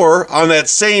before, on that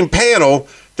same panel,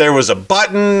 there was a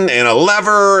button and a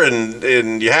lever,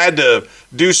 and you had to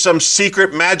do some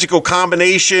secret magical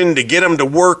combination to get them to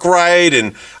work right,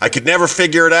 and I could never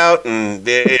figure it out, and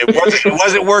it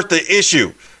wasn't worth the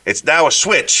issue. It's now a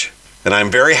switch, and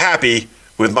I'm very happy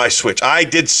with my switch. I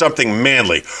did something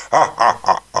manly.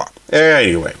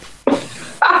 Anyway.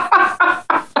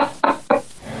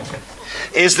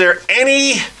 Is there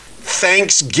any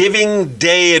Thanksgiving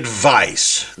Day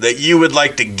advice that you would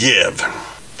like to give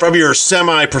from your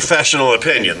semi-professional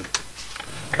opinion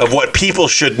of what people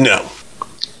should know?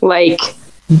 Like,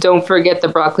 don't forget the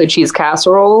broccoli cheese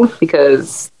casserole,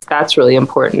 because that's really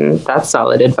important. That's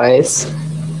solid advice.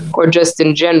 Or just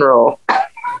in general.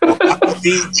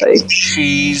 Broccoli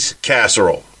cheese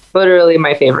casserole. Literally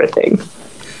my favorite thing.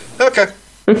 Okay.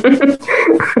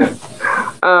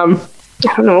 I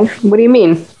don't know. What do you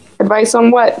mean? Advice on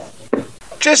what?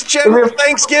 Just general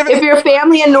Thanksgiving. If your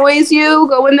family annoys you,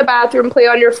 go in the bathroom, play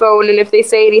on your phone, and if they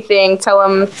say anything, tell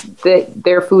them that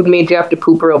their food made you have to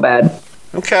poop real bad.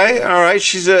 Okay, all right.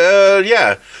 She's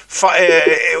yeah.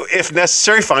 If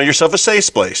necessary, find yourself a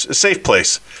safe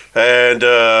place, and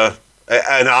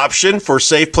an option for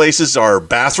safe places are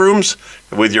bathrooms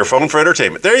with your phone for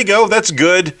entertainment. There you go. That's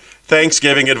good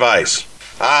Thanksgiving advice.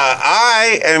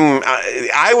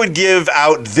 I would give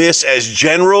out this as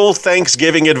general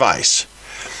Thanksgiving advice.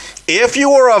 If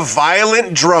you are a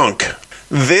violent drunk,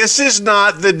 this is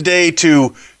not the day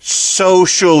to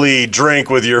socially drink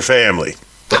with your family.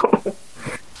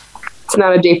 It's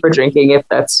not a day for drinking if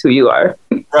that's who you are.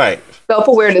 Right.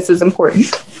 Self-awareness is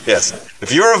important. Yes.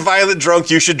 If you're a violent drunk,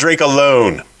 you should drink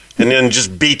alone and then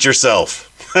just beat yourself.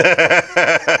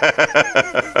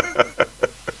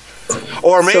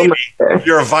 Or maybe if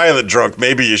you're a violent drunk,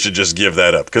 maybe you should just give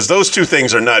that up, because those two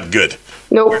things are not good.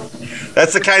 Nope.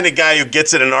 That's the kind of guy who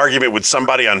gets in an argument with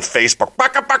somebody on Facebook,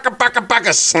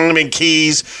 baka, slamming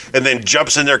keys, and then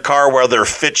jumps in their car while they're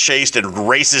fit-chased and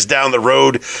races down the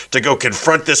road to go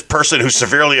confront this person who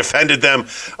severely offended them,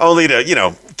 only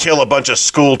to, kill a bunch of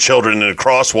school children in a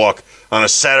crosswalk on a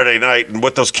Saturday night. And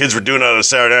what those kids were doing on a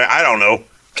Saturday night, I don't know.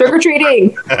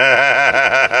 Trick-or-treating.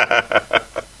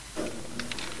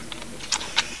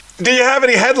 Do you have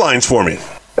any headlines for me?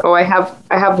 Oh, I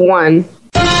have one.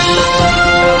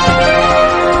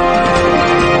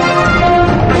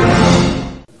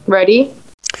 Ready?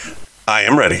 I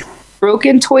am ready.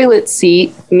 Broken toilet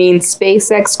seat means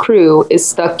SpaceX crew is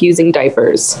stuck using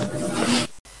diapers.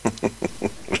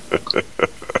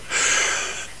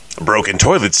 A broken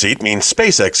toilet seat means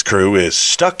SpaceX crew is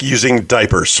stuck using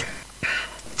diapers.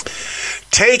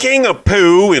 Taking a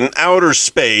poo in outer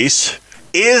space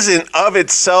is in of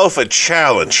itself a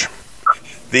challenge.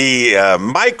 The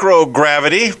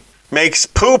microgravity makes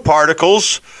poo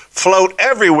particles float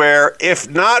everywhere if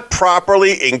not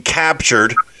properly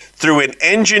encaptured through an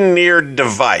engineered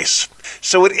device.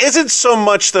 So it isn't so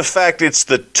much the fact it's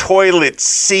the toilet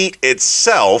seat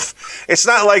itself. It's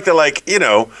not like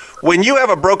when you have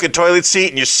a broken toilet seat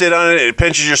and you sit on it and it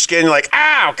pinches your skin, you're like,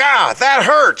 ow, God, that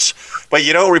hurts. But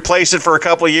you don't replace it for a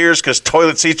couple of years because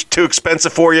toilet seats are too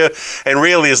expensive for you. And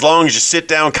really, as long as you sit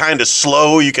down kind of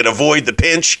slow, you can avoid the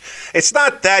pinch. It's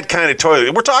not that kind of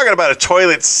toilet. We're talking about a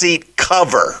toilet seat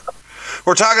cover.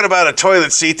 We're talking about a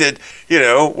toilet seat that,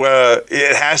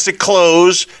 it has to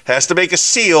close, has to make a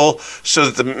seal so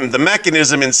that the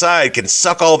mechanism inside can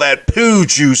suck all that poo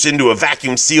juice into a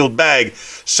vacuum-sealed bag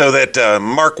so that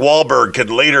Mark Wahlberg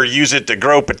could later use it to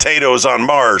grow potatoes on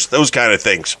Mars, those kind of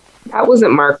things. That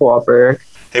wasn't Mark Wahlberg.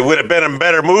 It would have been a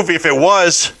better movie if it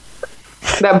was.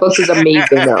 That book is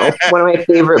amazing, though. One of my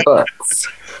favorite books.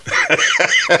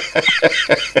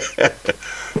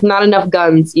 Not enough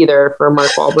guns either for Mark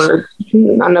Wahlberg.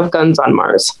 Not enough guns on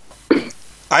Mars.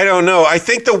 I don't know. I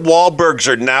think the Wahlbergs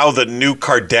are now the new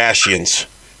Kardashians.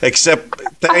 Except,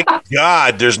 thank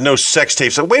God, there's no sex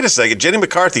tapes. So wait a second, Jenny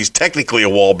McCarthy's technically a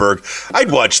Wahlberg.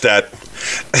 I'd watch that.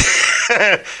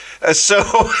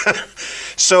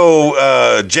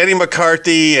 So Jenny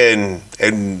McCarthy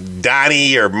and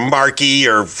Donnie or Marky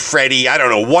or Freddie, I don't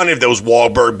know, one of those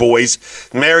Wahlberg boys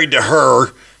married to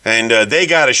her. And they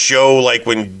got a show like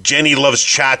when Jenny Loves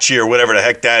Chachi or whatever the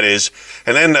heck that is.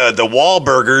 And then the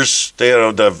Wahlburgers,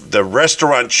 the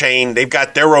restaurant chain, they've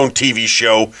got their own TV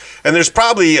show. And there's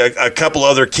probably a couple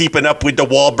other Keeping Up with the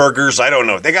Wahlburgers. I don't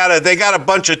know. They got a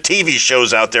bunch of TV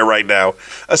shows out there right now,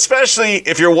 especially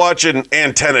if you're watching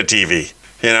antenna TV,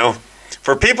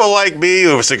 For people like me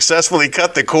who have successfully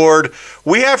cut the cord,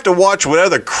 we have to watch what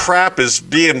other crap is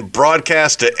being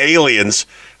broadcast to aliens.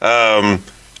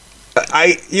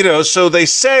 So they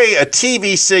say a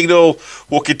TV signal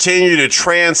will continue to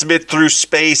transmit through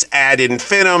space ad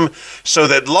infinitum so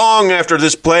that long after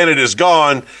this planet is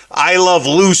gone, I Love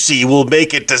Lucy will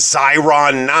make it to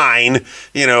Zyron 9,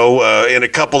 in a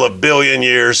couple of billion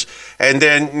years. And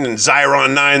then in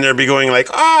Zyron 9, they'll be going like,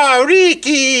 oh,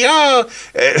 Ricky, oh.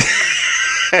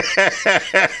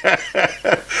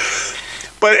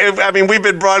 But, we've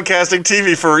been broadcasting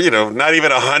TV for, not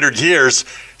even 100 years.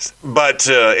 But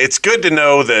it's good to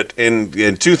know that in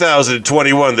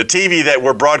 2021, the TV that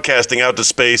we're broadcasting out to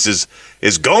space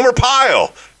is Gomer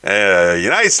Pyle,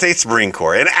 United States Marine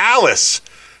Corps, and Alice,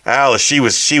 she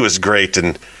was great,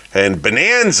 and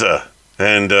Bonanza,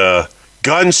 and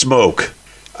Gunsmoke,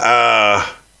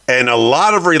 and a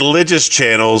lot of religious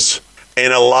channels,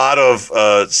 and a lot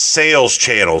of sales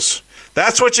channels.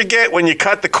 That's what you get when you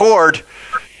cut the cord.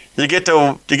 You get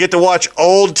to watch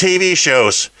old TV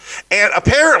shows. And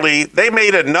apparently they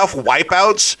made enough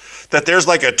wipeouts that there's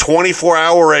like a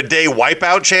 24-hour-a-day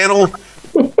wipeout channel.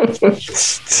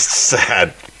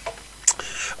 Sad.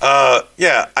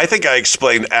 I think I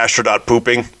explained astronaut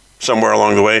pooping somewhere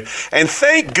along the way. And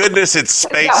thank goodness it's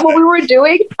space. Is that what we were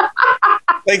doing?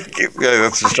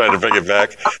 Let's just try to bring it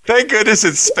back. Thank goodness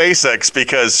it's SpaceX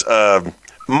because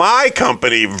my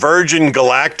company, Virgin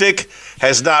Galactic,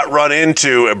 has not run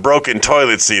into a broken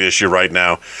toilet seat issue right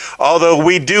now. Although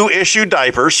we do issue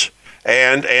diapers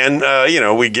and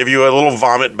we give you a little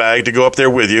vomit bag to go up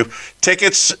there with you.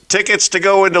 Tickets to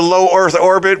go into low Earth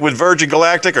orbit with Virgin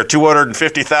Galactic are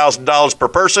 $250,000 per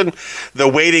person. The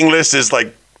waiting list is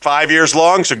like 5 years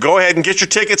long, so go ahead and get your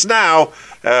tickets now.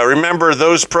 Remember,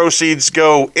 those proceeds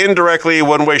go indirectly,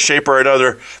 one way, shape, or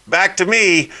another, back to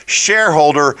me,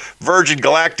 shareholder, Virgin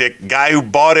Galactic, guy who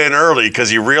bought in early because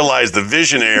he realized the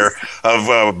visionaire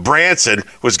of Branson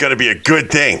was going to be a good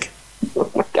thing.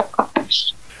 Oh my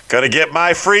gosh. Gonna get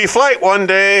my free flight one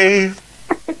day. You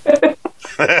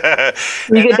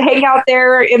could hang out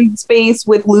there in space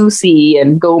with Lucy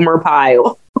and Gomer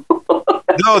Pyle.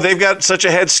 No, they've got such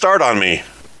a head start on me.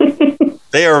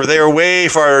 They are way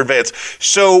far advanced.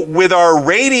 So with our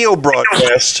radio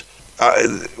broadcast,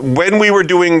 when we were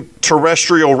doing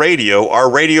terrestrial radio, our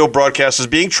radio broadcast is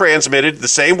being transmitted the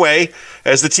same way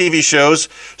as the TV shows.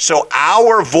 So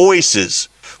our voices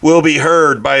will be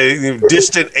heard by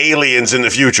distant aliens in the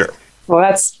future. Well,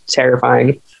 that's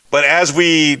terrifying. But as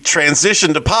we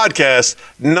transition to podcast,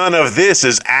 none of this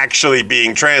is actually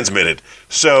being transmitted.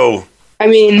 So,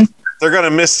 they're going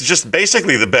to miss just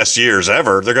basically the best years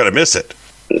ever. They're going to miss it.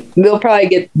 They'll probably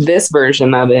get this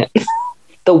version of it.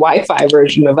 The Wi-Fi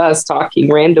version of us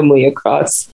talking randomly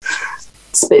across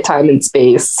time and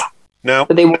space. No,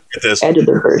 but they won't get this edited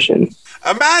version.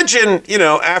 Imagine,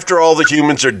 after all the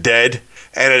humans are dead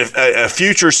and a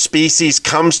future species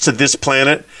comes to this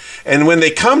planet. And when they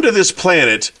come to this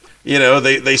planet,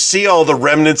 they see all the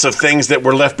remnants of things that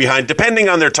were left behind, depending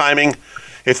on their timing.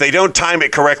 If they don't time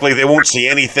it correctly, they won't see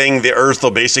anything. The Earth will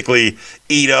basically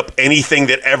eat up anything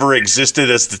that ever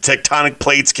existed as the tectonic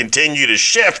plates continue to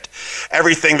shift.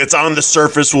 Everything that's on the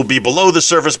surface will be below the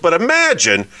surface. But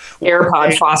imagine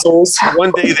AirPod fossils.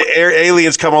 One day the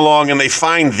aliens come along and they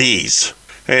find these.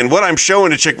 And what I'm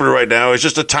showing to Chickman right now is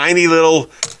just a tiny little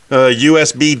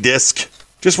USB disc.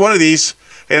 Just one of these.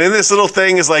 And in this little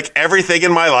thing is like everything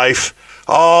in my life.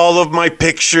 All of my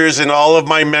pictures and all of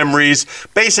my memories,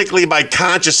 basically my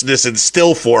consciousness in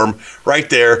still form right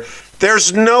there.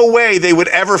 There's no way they would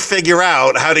ever figure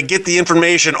out how to get the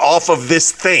information off of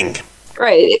this thing.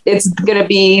 Right. It's going to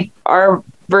be our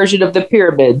version of the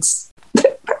pyramids.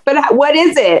 But what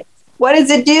is it? What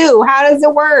does it do? How does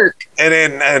it work? And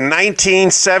in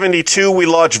 1972, we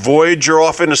launched Voyager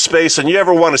off into space. And you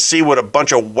ever want to see what a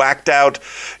bunch of whacked out,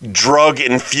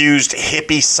 drug-infused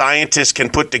hippie scientists can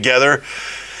put together?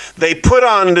 They put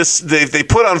on this. They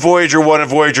put on Voyager 1 and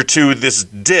Voyager 2 this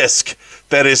disc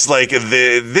that is like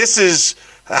this is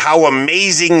how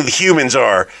amazing the humans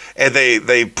are. And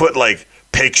they put like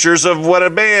pictures of what a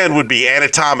man would be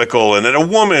anatomical, and then a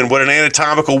woman, what an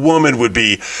anatomical woman would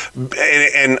be.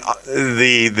 And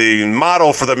the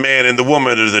model for the man and the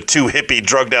woman are the two hippie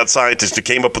drugged out scientists who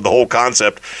came up with the whole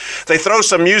concept. They throw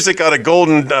some music on a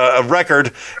golden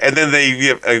record, and then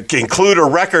they include a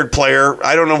record player.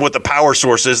 I don't know what the power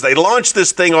source is. They launch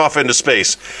this thing off into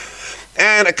space.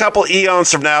 And a couple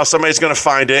eons from now, somebody's going to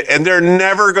find it, and they're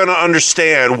never going to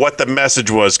understand what the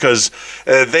message was, because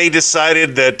they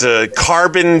decided that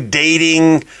carbon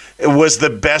dating was the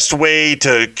best way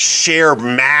to share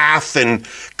math and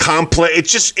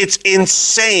complex. It's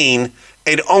insane,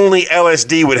 and only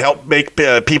LSD would help make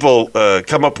people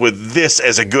come up with this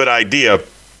as a good idea.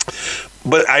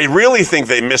 But I really think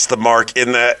they missed the mark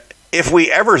in that if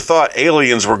we ever thought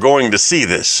aliens were going to see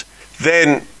this,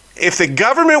 then if the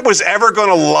government was ever going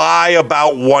to lie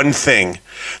about one thing,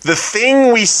 the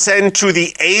thing we send to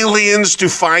the aliens to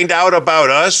find out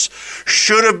about us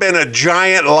should have been a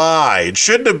giant lie. It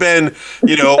shouldn't have been,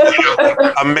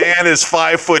 a man is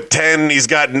 5'10", and he's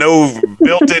got no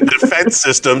built-in defense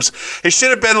systems. It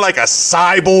should have been like a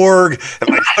cyborg and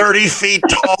like 30 feet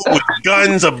tall with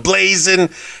guns ablazing,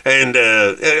 and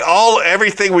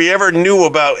everything we ever knew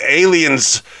about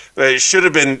aliens should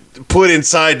have been put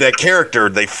inside that character.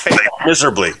 They failed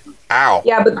miserably. Ow.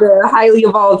 Yeah, but the highly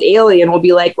evolved alien will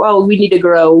be like, well, we need to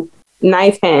grow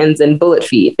knife hands and bullet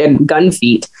feet and gun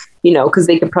feet, because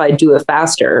they could probably do it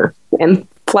faster, and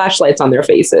flashlights on their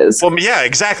faces. Well, yeah,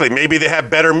 exactly. Maybe they have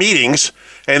better meetings,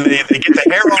 and they get the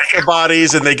hair off their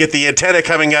bodies, and they get the antenna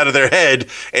coming out of their head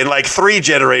in like 3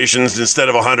 generations instead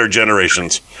of 100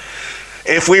 generations.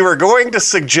 If we were going to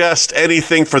suggest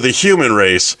anything for the human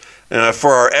race,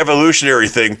 for our evolutionary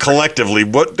thing collectively,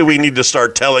 what do we need to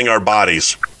start telling our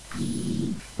bodies?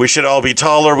 We should all be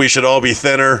taller. We should all be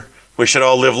thinner. We should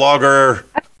all live longer.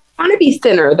 I want to be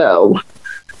thinner, though,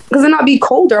 because then I'll be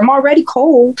colder. I'm already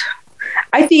cold.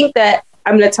 I think that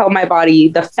I'm going to tell my body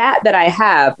the fat that I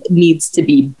have needs to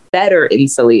be better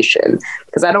insulation,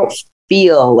 because I don't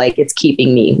feel like it's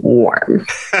keeping me warm.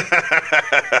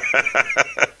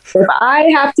 If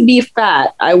I have to be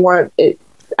fat, I want it.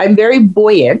 I'm very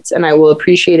buoyant, and I will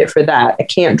appreciate it for that. I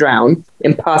can't drown.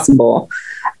 Impossible.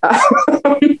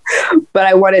 But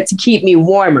I want it to keep me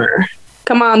warmer.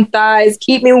 Come on, thighs,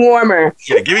 keep me warmer.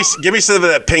 Yeah, give me some of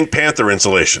that Pink Panther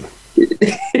insulation.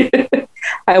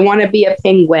 I want to be a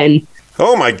penguin.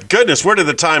 Oh my goodness, where did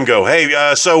the time go?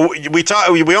 Hey, so we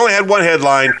only had one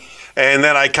headline, and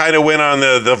then I kind of went on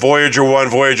the Voyager 1,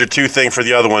 Voyager 2 thing for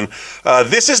the other one.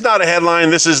 This is not a headline.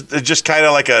 This is just kind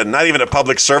of like not even a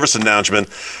public service announcement.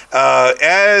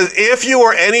 As if you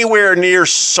are anywhere near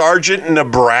Sargent,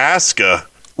 Nebraska,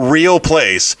 real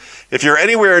place. If you're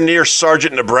anywhere near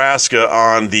Sargent, Nebraska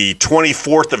on the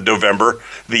 24th of November,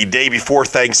 the day before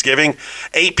Thanksgiving,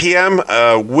 8 p.m.,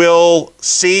 Will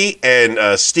C.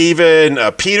 and Stephen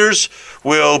Peters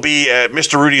will be at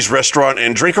Mr. Rudy's Restaurant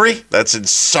and Drinkery. That's in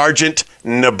Sargent,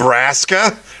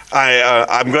 Nebraska.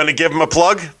 I'm going to give him a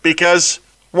plug because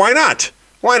why not?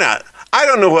 Why not? I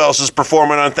don't know who else is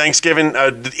performing on Thanksgiving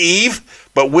Eve,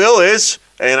 but Will is,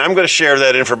 and I'm going to share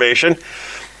that information.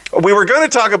 We were going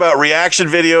to talk about reaction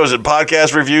videos and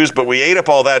podcast reviews, but we ate up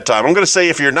all that time. I'm going to say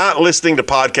if you're not listening to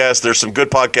podcasts, there's some good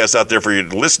podcasts out there for you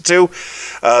to listen to.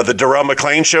 The Darrell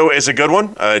McClain Show is a good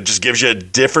one. It just gives you a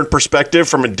different perspective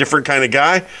from a different kind of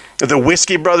guy. The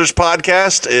Whiskey Brothers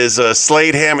podcast is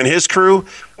Slade Ham and his crew.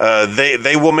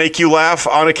 They will make you laugh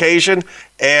on occasion.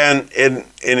 And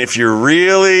if you're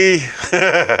really...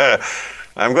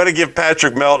 I'm going to give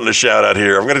Patrick Melton a shout out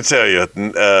here. I'm going to tell you,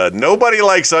 Nobody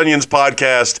Likes Onions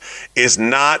podcast is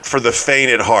not for the faint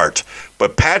at heart.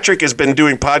 But Patrick has been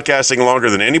doing podcasting longer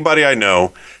than anybody I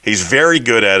know. He's very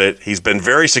good at it. He's been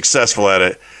very successful at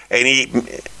it. And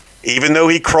even though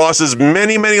he crosses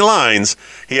many, many lines,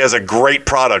 he has a great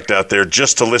product out there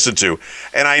just to listen to.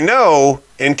 And I know,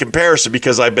 in comparison,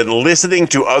 because I've been listening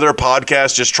to other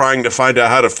podcasts just trying to find out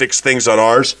how to fix things on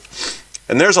ours,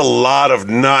 and there's a lot of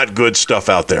not good stuff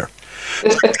out there.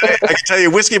 I can tell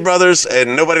you, Whiskey Brothers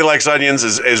and Nobody Likes Onions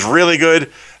is really good.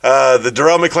 The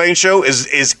Darrell McClain Show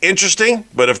is interesting,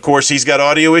 but of course he's got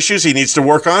audio issues he needs to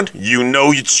work on. You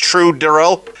know it's true,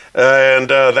 Darrell. And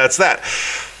that's that.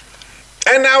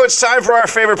 And now it's time for our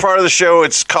favorite part of the show.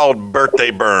 It's called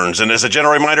Birthday Burns. And as a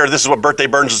general reminder, this is what Birthday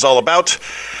Burns is all about.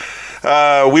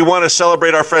 We want to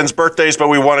celebrate our friends' birthdays, but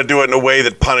we want to do it in a way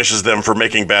that punishes them for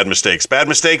making bad mistakes. Bad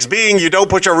mistakes being you don't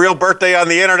put your real birthday on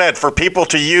the internet for people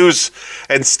to use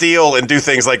and steal and do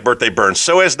things like birthday burns.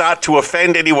 So as not to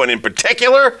offend anyone in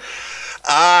particular,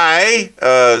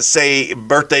 I say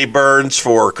birthday burns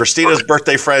for Christina's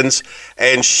birthday friends,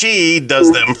 and she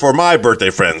does them for my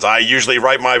birthday friends. I usually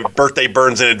write my birthday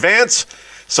burns in advance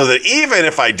so that even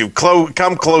if I do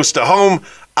come close to home,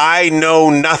 I know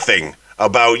nothing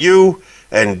about you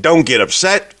and don't get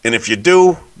upset. And if you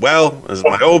do, well, as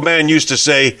my old man used to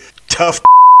say, tough.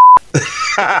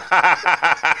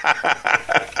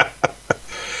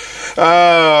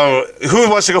 Who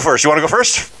wants to go first? You want to go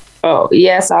first? Oh,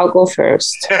 yes, I'll go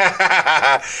first.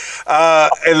 A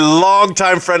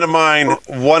longtime friend of mine,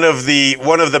 one of the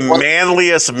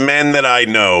manliest men that I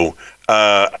know.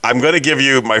 I'm going to give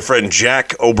you my friend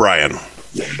Jack O'Brien.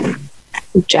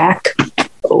 Jack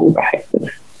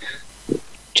O'Brien.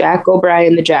 Jack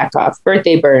O'Brien, the Jack-Off.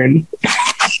 Birthday burn.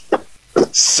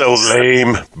 So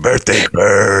lame. Birthday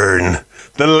burn.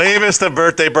 The lamest of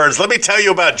birthday burns. Let me tell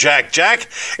you about Jack. Jack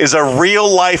is a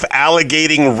real-life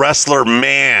alligator wrestler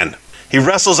man. He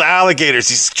wrestles alligators.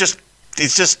 He's just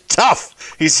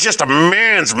tough. He's just a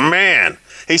man's man.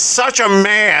 He's such a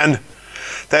man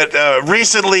that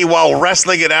recently, while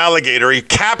wrestling an alligator, he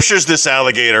captures this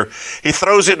alligator. He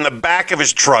throws it in the back of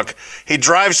his truck. He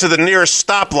drives to the nearest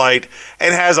stoplight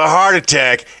and has a heart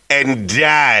attack and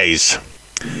dies.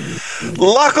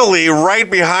 Luckily, right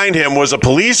behind him was a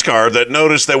police car that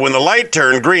noticed that when the light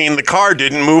turned green, the car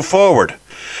didn't move forward.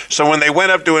 So when they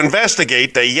went up to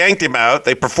investigate, they yanked him out,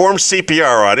 they performed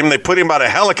CPR on him, they put him on a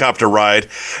helicopter ride,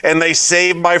 and they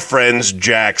saved my friend's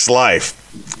Jack's life.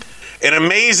 An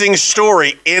amazing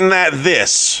story in that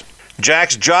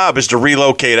Jack's job is to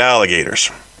relocate alligators.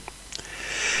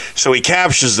 So he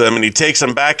captures them and he takes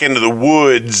them back into the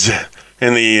woods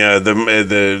in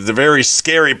the very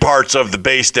scary parts of the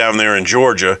base down there in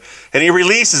Georgia, and he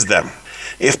releases them.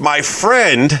 If my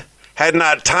friend had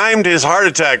not timed his heart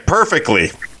attack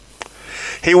perfectly,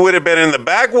 he would have been in the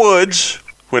backwoods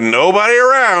with nobody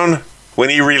around when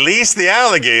he released the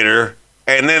alligator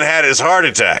and then had his heart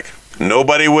attack.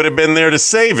 Nobody would have been there to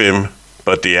save him,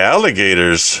 but the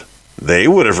alligators, they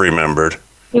would have remembered.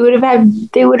 They would have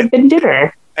been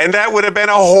dinner. And that would have been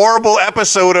a horrible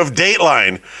episode of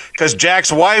Dateline, because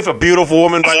Jack's wife, a beautiful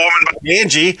woman by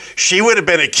Angie, she would have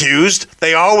been accused.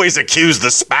 They always accuse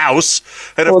the spouse.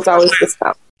 And well, it's always the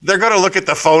spouse. They're going to look at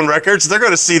the phone records. They're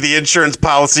going to see the insurance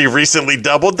policy recently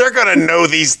doubled. They're going to know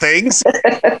these things.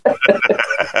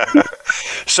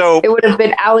 So it would have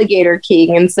been Alligator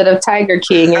King instead of Tiger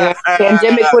King, and the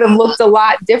pandemic would have looked a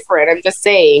lot different. I'm just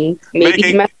saying, maybe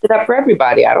he messed it up for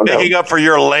everybody. I don't know. Making up for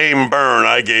your lame burn,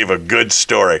 I gave a good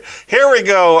story. Here we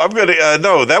go. I'm going to,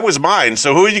 no, that was mine.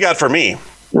 So who you got for me?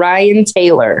 Ryan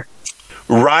Taylor.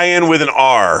 Ryan with an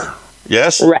R.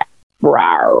 Yes?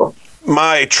 Rawr.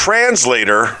 My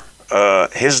translator,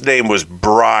 his name was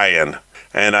Brian.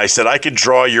 And I said, I could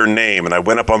draw your name. And I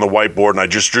went up on the whiteboard and I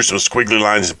just drew some squiggly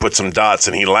lines and put some dots.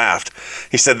 And he laughed.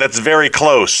 He said, that's very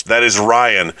close. That is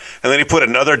Ryan. And then he put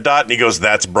another dot and he goes,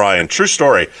 that's Brian. True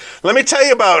story. Let me tell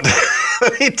you about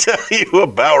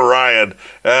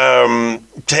Ryan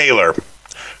Taylor.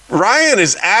 Ryan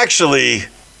is actually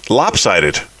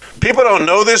lopsided. People don't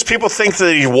know this. People think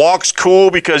that he walks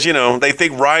cool because, they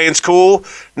think Ryan's cool.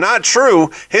 Not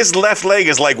true. His left leg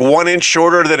is like 1 inch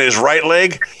shorter than his right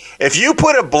leg. If you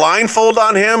put a blindfold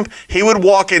on him, he would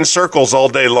walk in circles all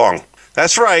day long.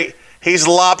 That's right. He's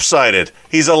lopsided.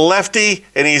 He's a lefty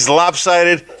and he's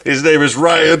lopsided. His name is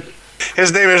Ryan.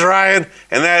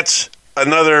 And that's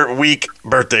another weak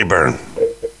birthday burn.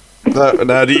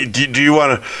 Now, do you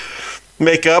want to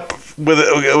make up with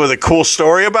a cool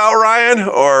story about Ryan,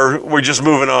 or we're just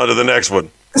moving on to the next one?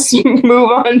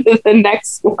 Move on to the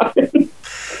next one.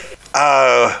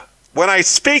 When I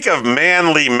speak of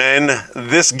manly men,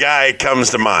 this guy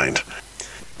comes to mind.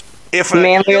 If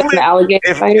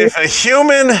a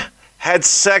human had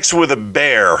sex with a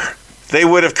bear, they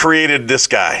would have created this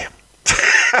guy.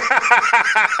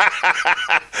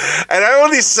 And I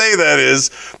only say that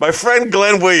is my friend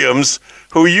Glenn Williams,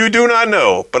 who you do not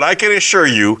know, but I can assure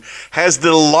you, has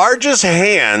the largest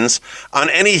hands on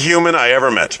any human I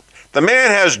ever met. The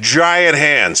man has giant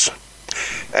hands.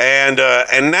 And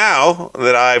now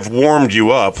that I've warmed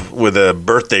you up with a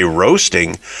birthday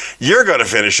roasting, you're going to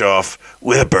finish off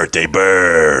with a birthday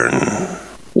burn.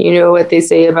 You know what they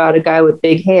say about a guy with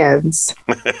big hands?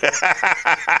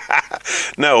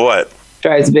 No, what?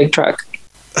 Drives a big truck.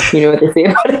 You know what they say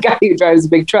about a guy who drives a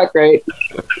big truck, right?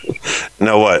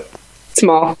 No, what?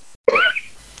 Small.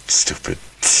 Stupid.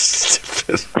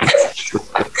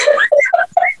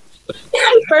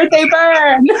 Birthday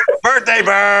burn. Birthday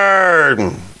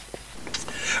burn.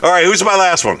 All right, who's my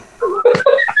last one?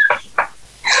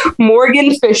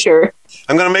 Morgan Fisher.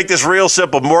 I'm going to make this real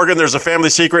simple. Morgan, there's a family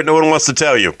secret no one wants to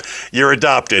tell you. You're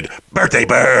adopted. Birthday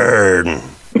bird.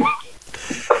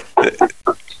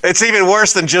 It's even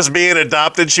worse than just being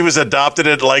adopted. She was adopted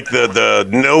at like the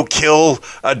no-kill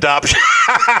adoption.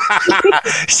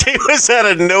 She was at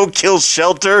a no-kill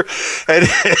shelter, and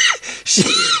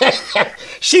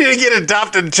she didn't get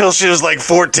adopted until she was like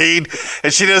 14,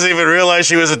 and she doesn't even realize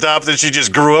she was adopted. She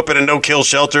just grew up in a no-kill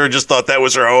shelter and just thought that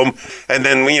was her home. And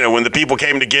then, when the people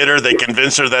came to get her, they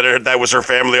convinced her that that was her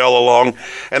family all along.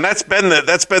 And that's been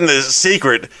the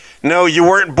secret. No, you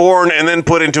weren't born and then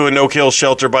put into a no-kill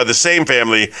shelter by the same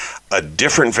family. A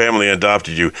different family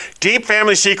adopted you. Deep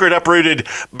family secret uprooted.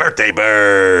 Birthday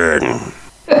bird.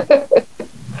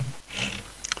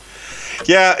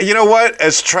 Yeah, you know what?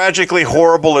 As tragically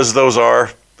horrible as those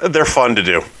are, they're fun to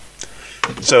do.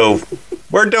 So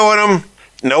we're doing them.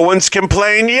 No one's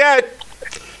complained yet.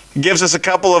 Gives us a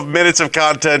couple of minutes of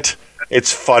content.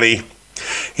 It's funny.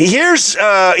 Here's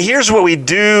what we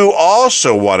do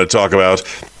also want to talk about.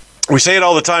 We say it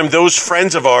all the time. Those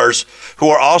friends of ours who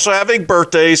are also having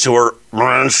birthdays, who are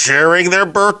sharing their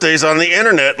birthdays on the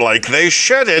internet like they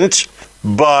shouldn't,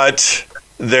 but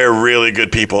they're really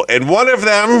good people. And one of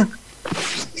them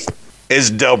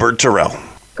is Delbert Terrell.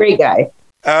 Great guy.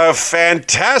 A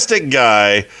fantastic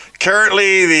guy.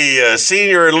 Currently the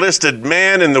senior enlisted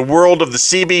man in the world of the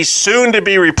CB, soon to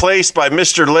be replaced by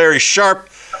Mr. Larry Sharp,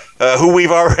 who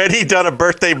we've already done a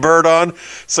birthday bird on.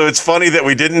 So it's funny that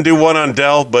we didn't do one on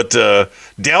Del, but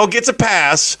Del gets a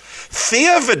pass.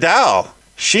 Thea Vidal,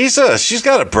 she's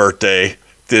got a birthday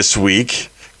this week.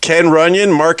 Ken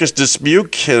Runyon, Marcus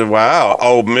Dismuke, wow.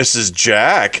 Oh, Mrs.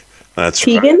 Jack. That's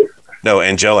Tegan? Right. No,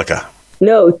 Angelica.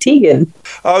 No, Tegan.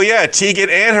 Oh, yeah, Tegan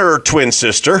and her twin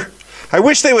sister. I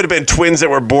wish they would have been twins that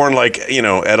were born at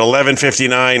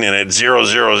 11:59 and at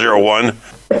 0001.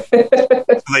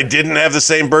 They didn't have the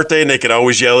same birthday and they could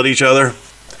always yell at each other.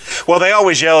 Well, they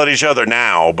always yell at each other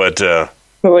now, but...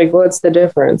 like, what's the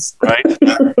difference? Right?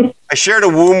 I shared a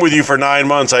womb with you for 9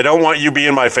 months. I don't want you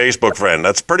being my Facebook friend.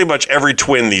 That's pretty much every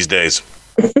twin these days.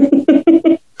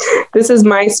 This is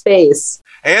my space.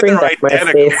 And they're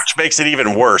identical, which makes it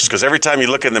even worse, because every time you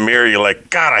look in the mirror, you're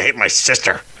like, God, I hate my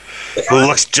sister, who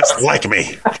looks just like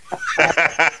me.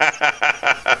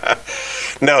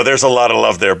 No, there's a lot of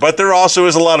love there, but there also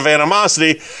is a lot of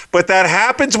animosity. But that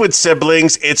happens with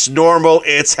siblings. It's normal.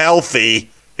 It's healthy.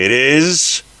 It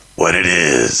is what it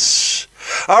is.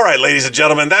 All right, ladies and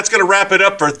gentlemen, that's going to wrap it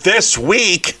up for this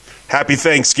week. Happy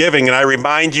Thanksgiving. And I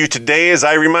remind you today, as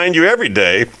I remind you every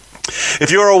day,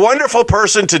 if you're a wonderful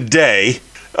person today...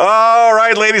 All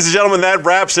right, ladies and gentlemen, that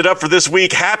wraps it up for this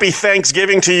week. Happy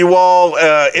Thanksgiving to you all.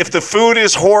 If the food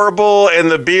is horrible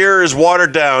and the beer is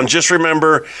watered down, just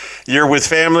remember you're with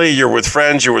family, you're with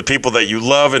friends, you're with people that you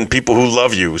love and people who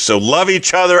love you. So love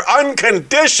each other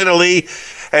unconditionally.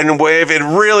 And if it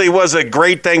really was a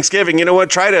great Thanksgiving, you know what?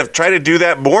 Try to do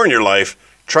that more in your life.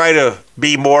 Try to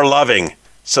be more loving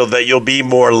so that you'll be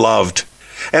more loved.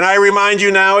 And I remind you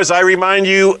now, as I remind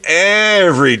you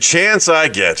every chance I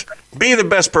get, be the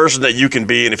best person that you can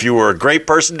be. And if you were a great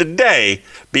person today,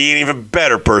 be an even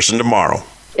better person tomorrow.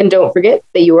 And don't forget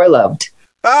that you are loved.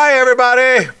 Bye,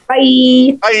 everybody.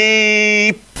 Bye.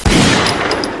 Bye.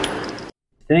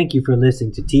 Thank you for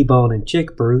listening to T-Bone and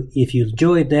Chick Brew. If you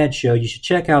enjoyed that show, you should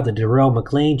check out the Darrell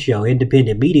McClain Show,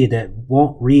 independent media that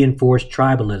won't reinforce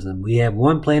tribalism. We have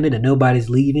one planet and nobody's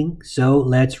leaving, so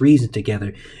let's reason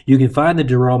together. You can find the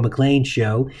Darrell McClain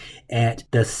Show at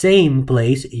the same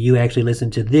place you actually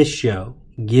listen to this show.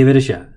 Give it a shot.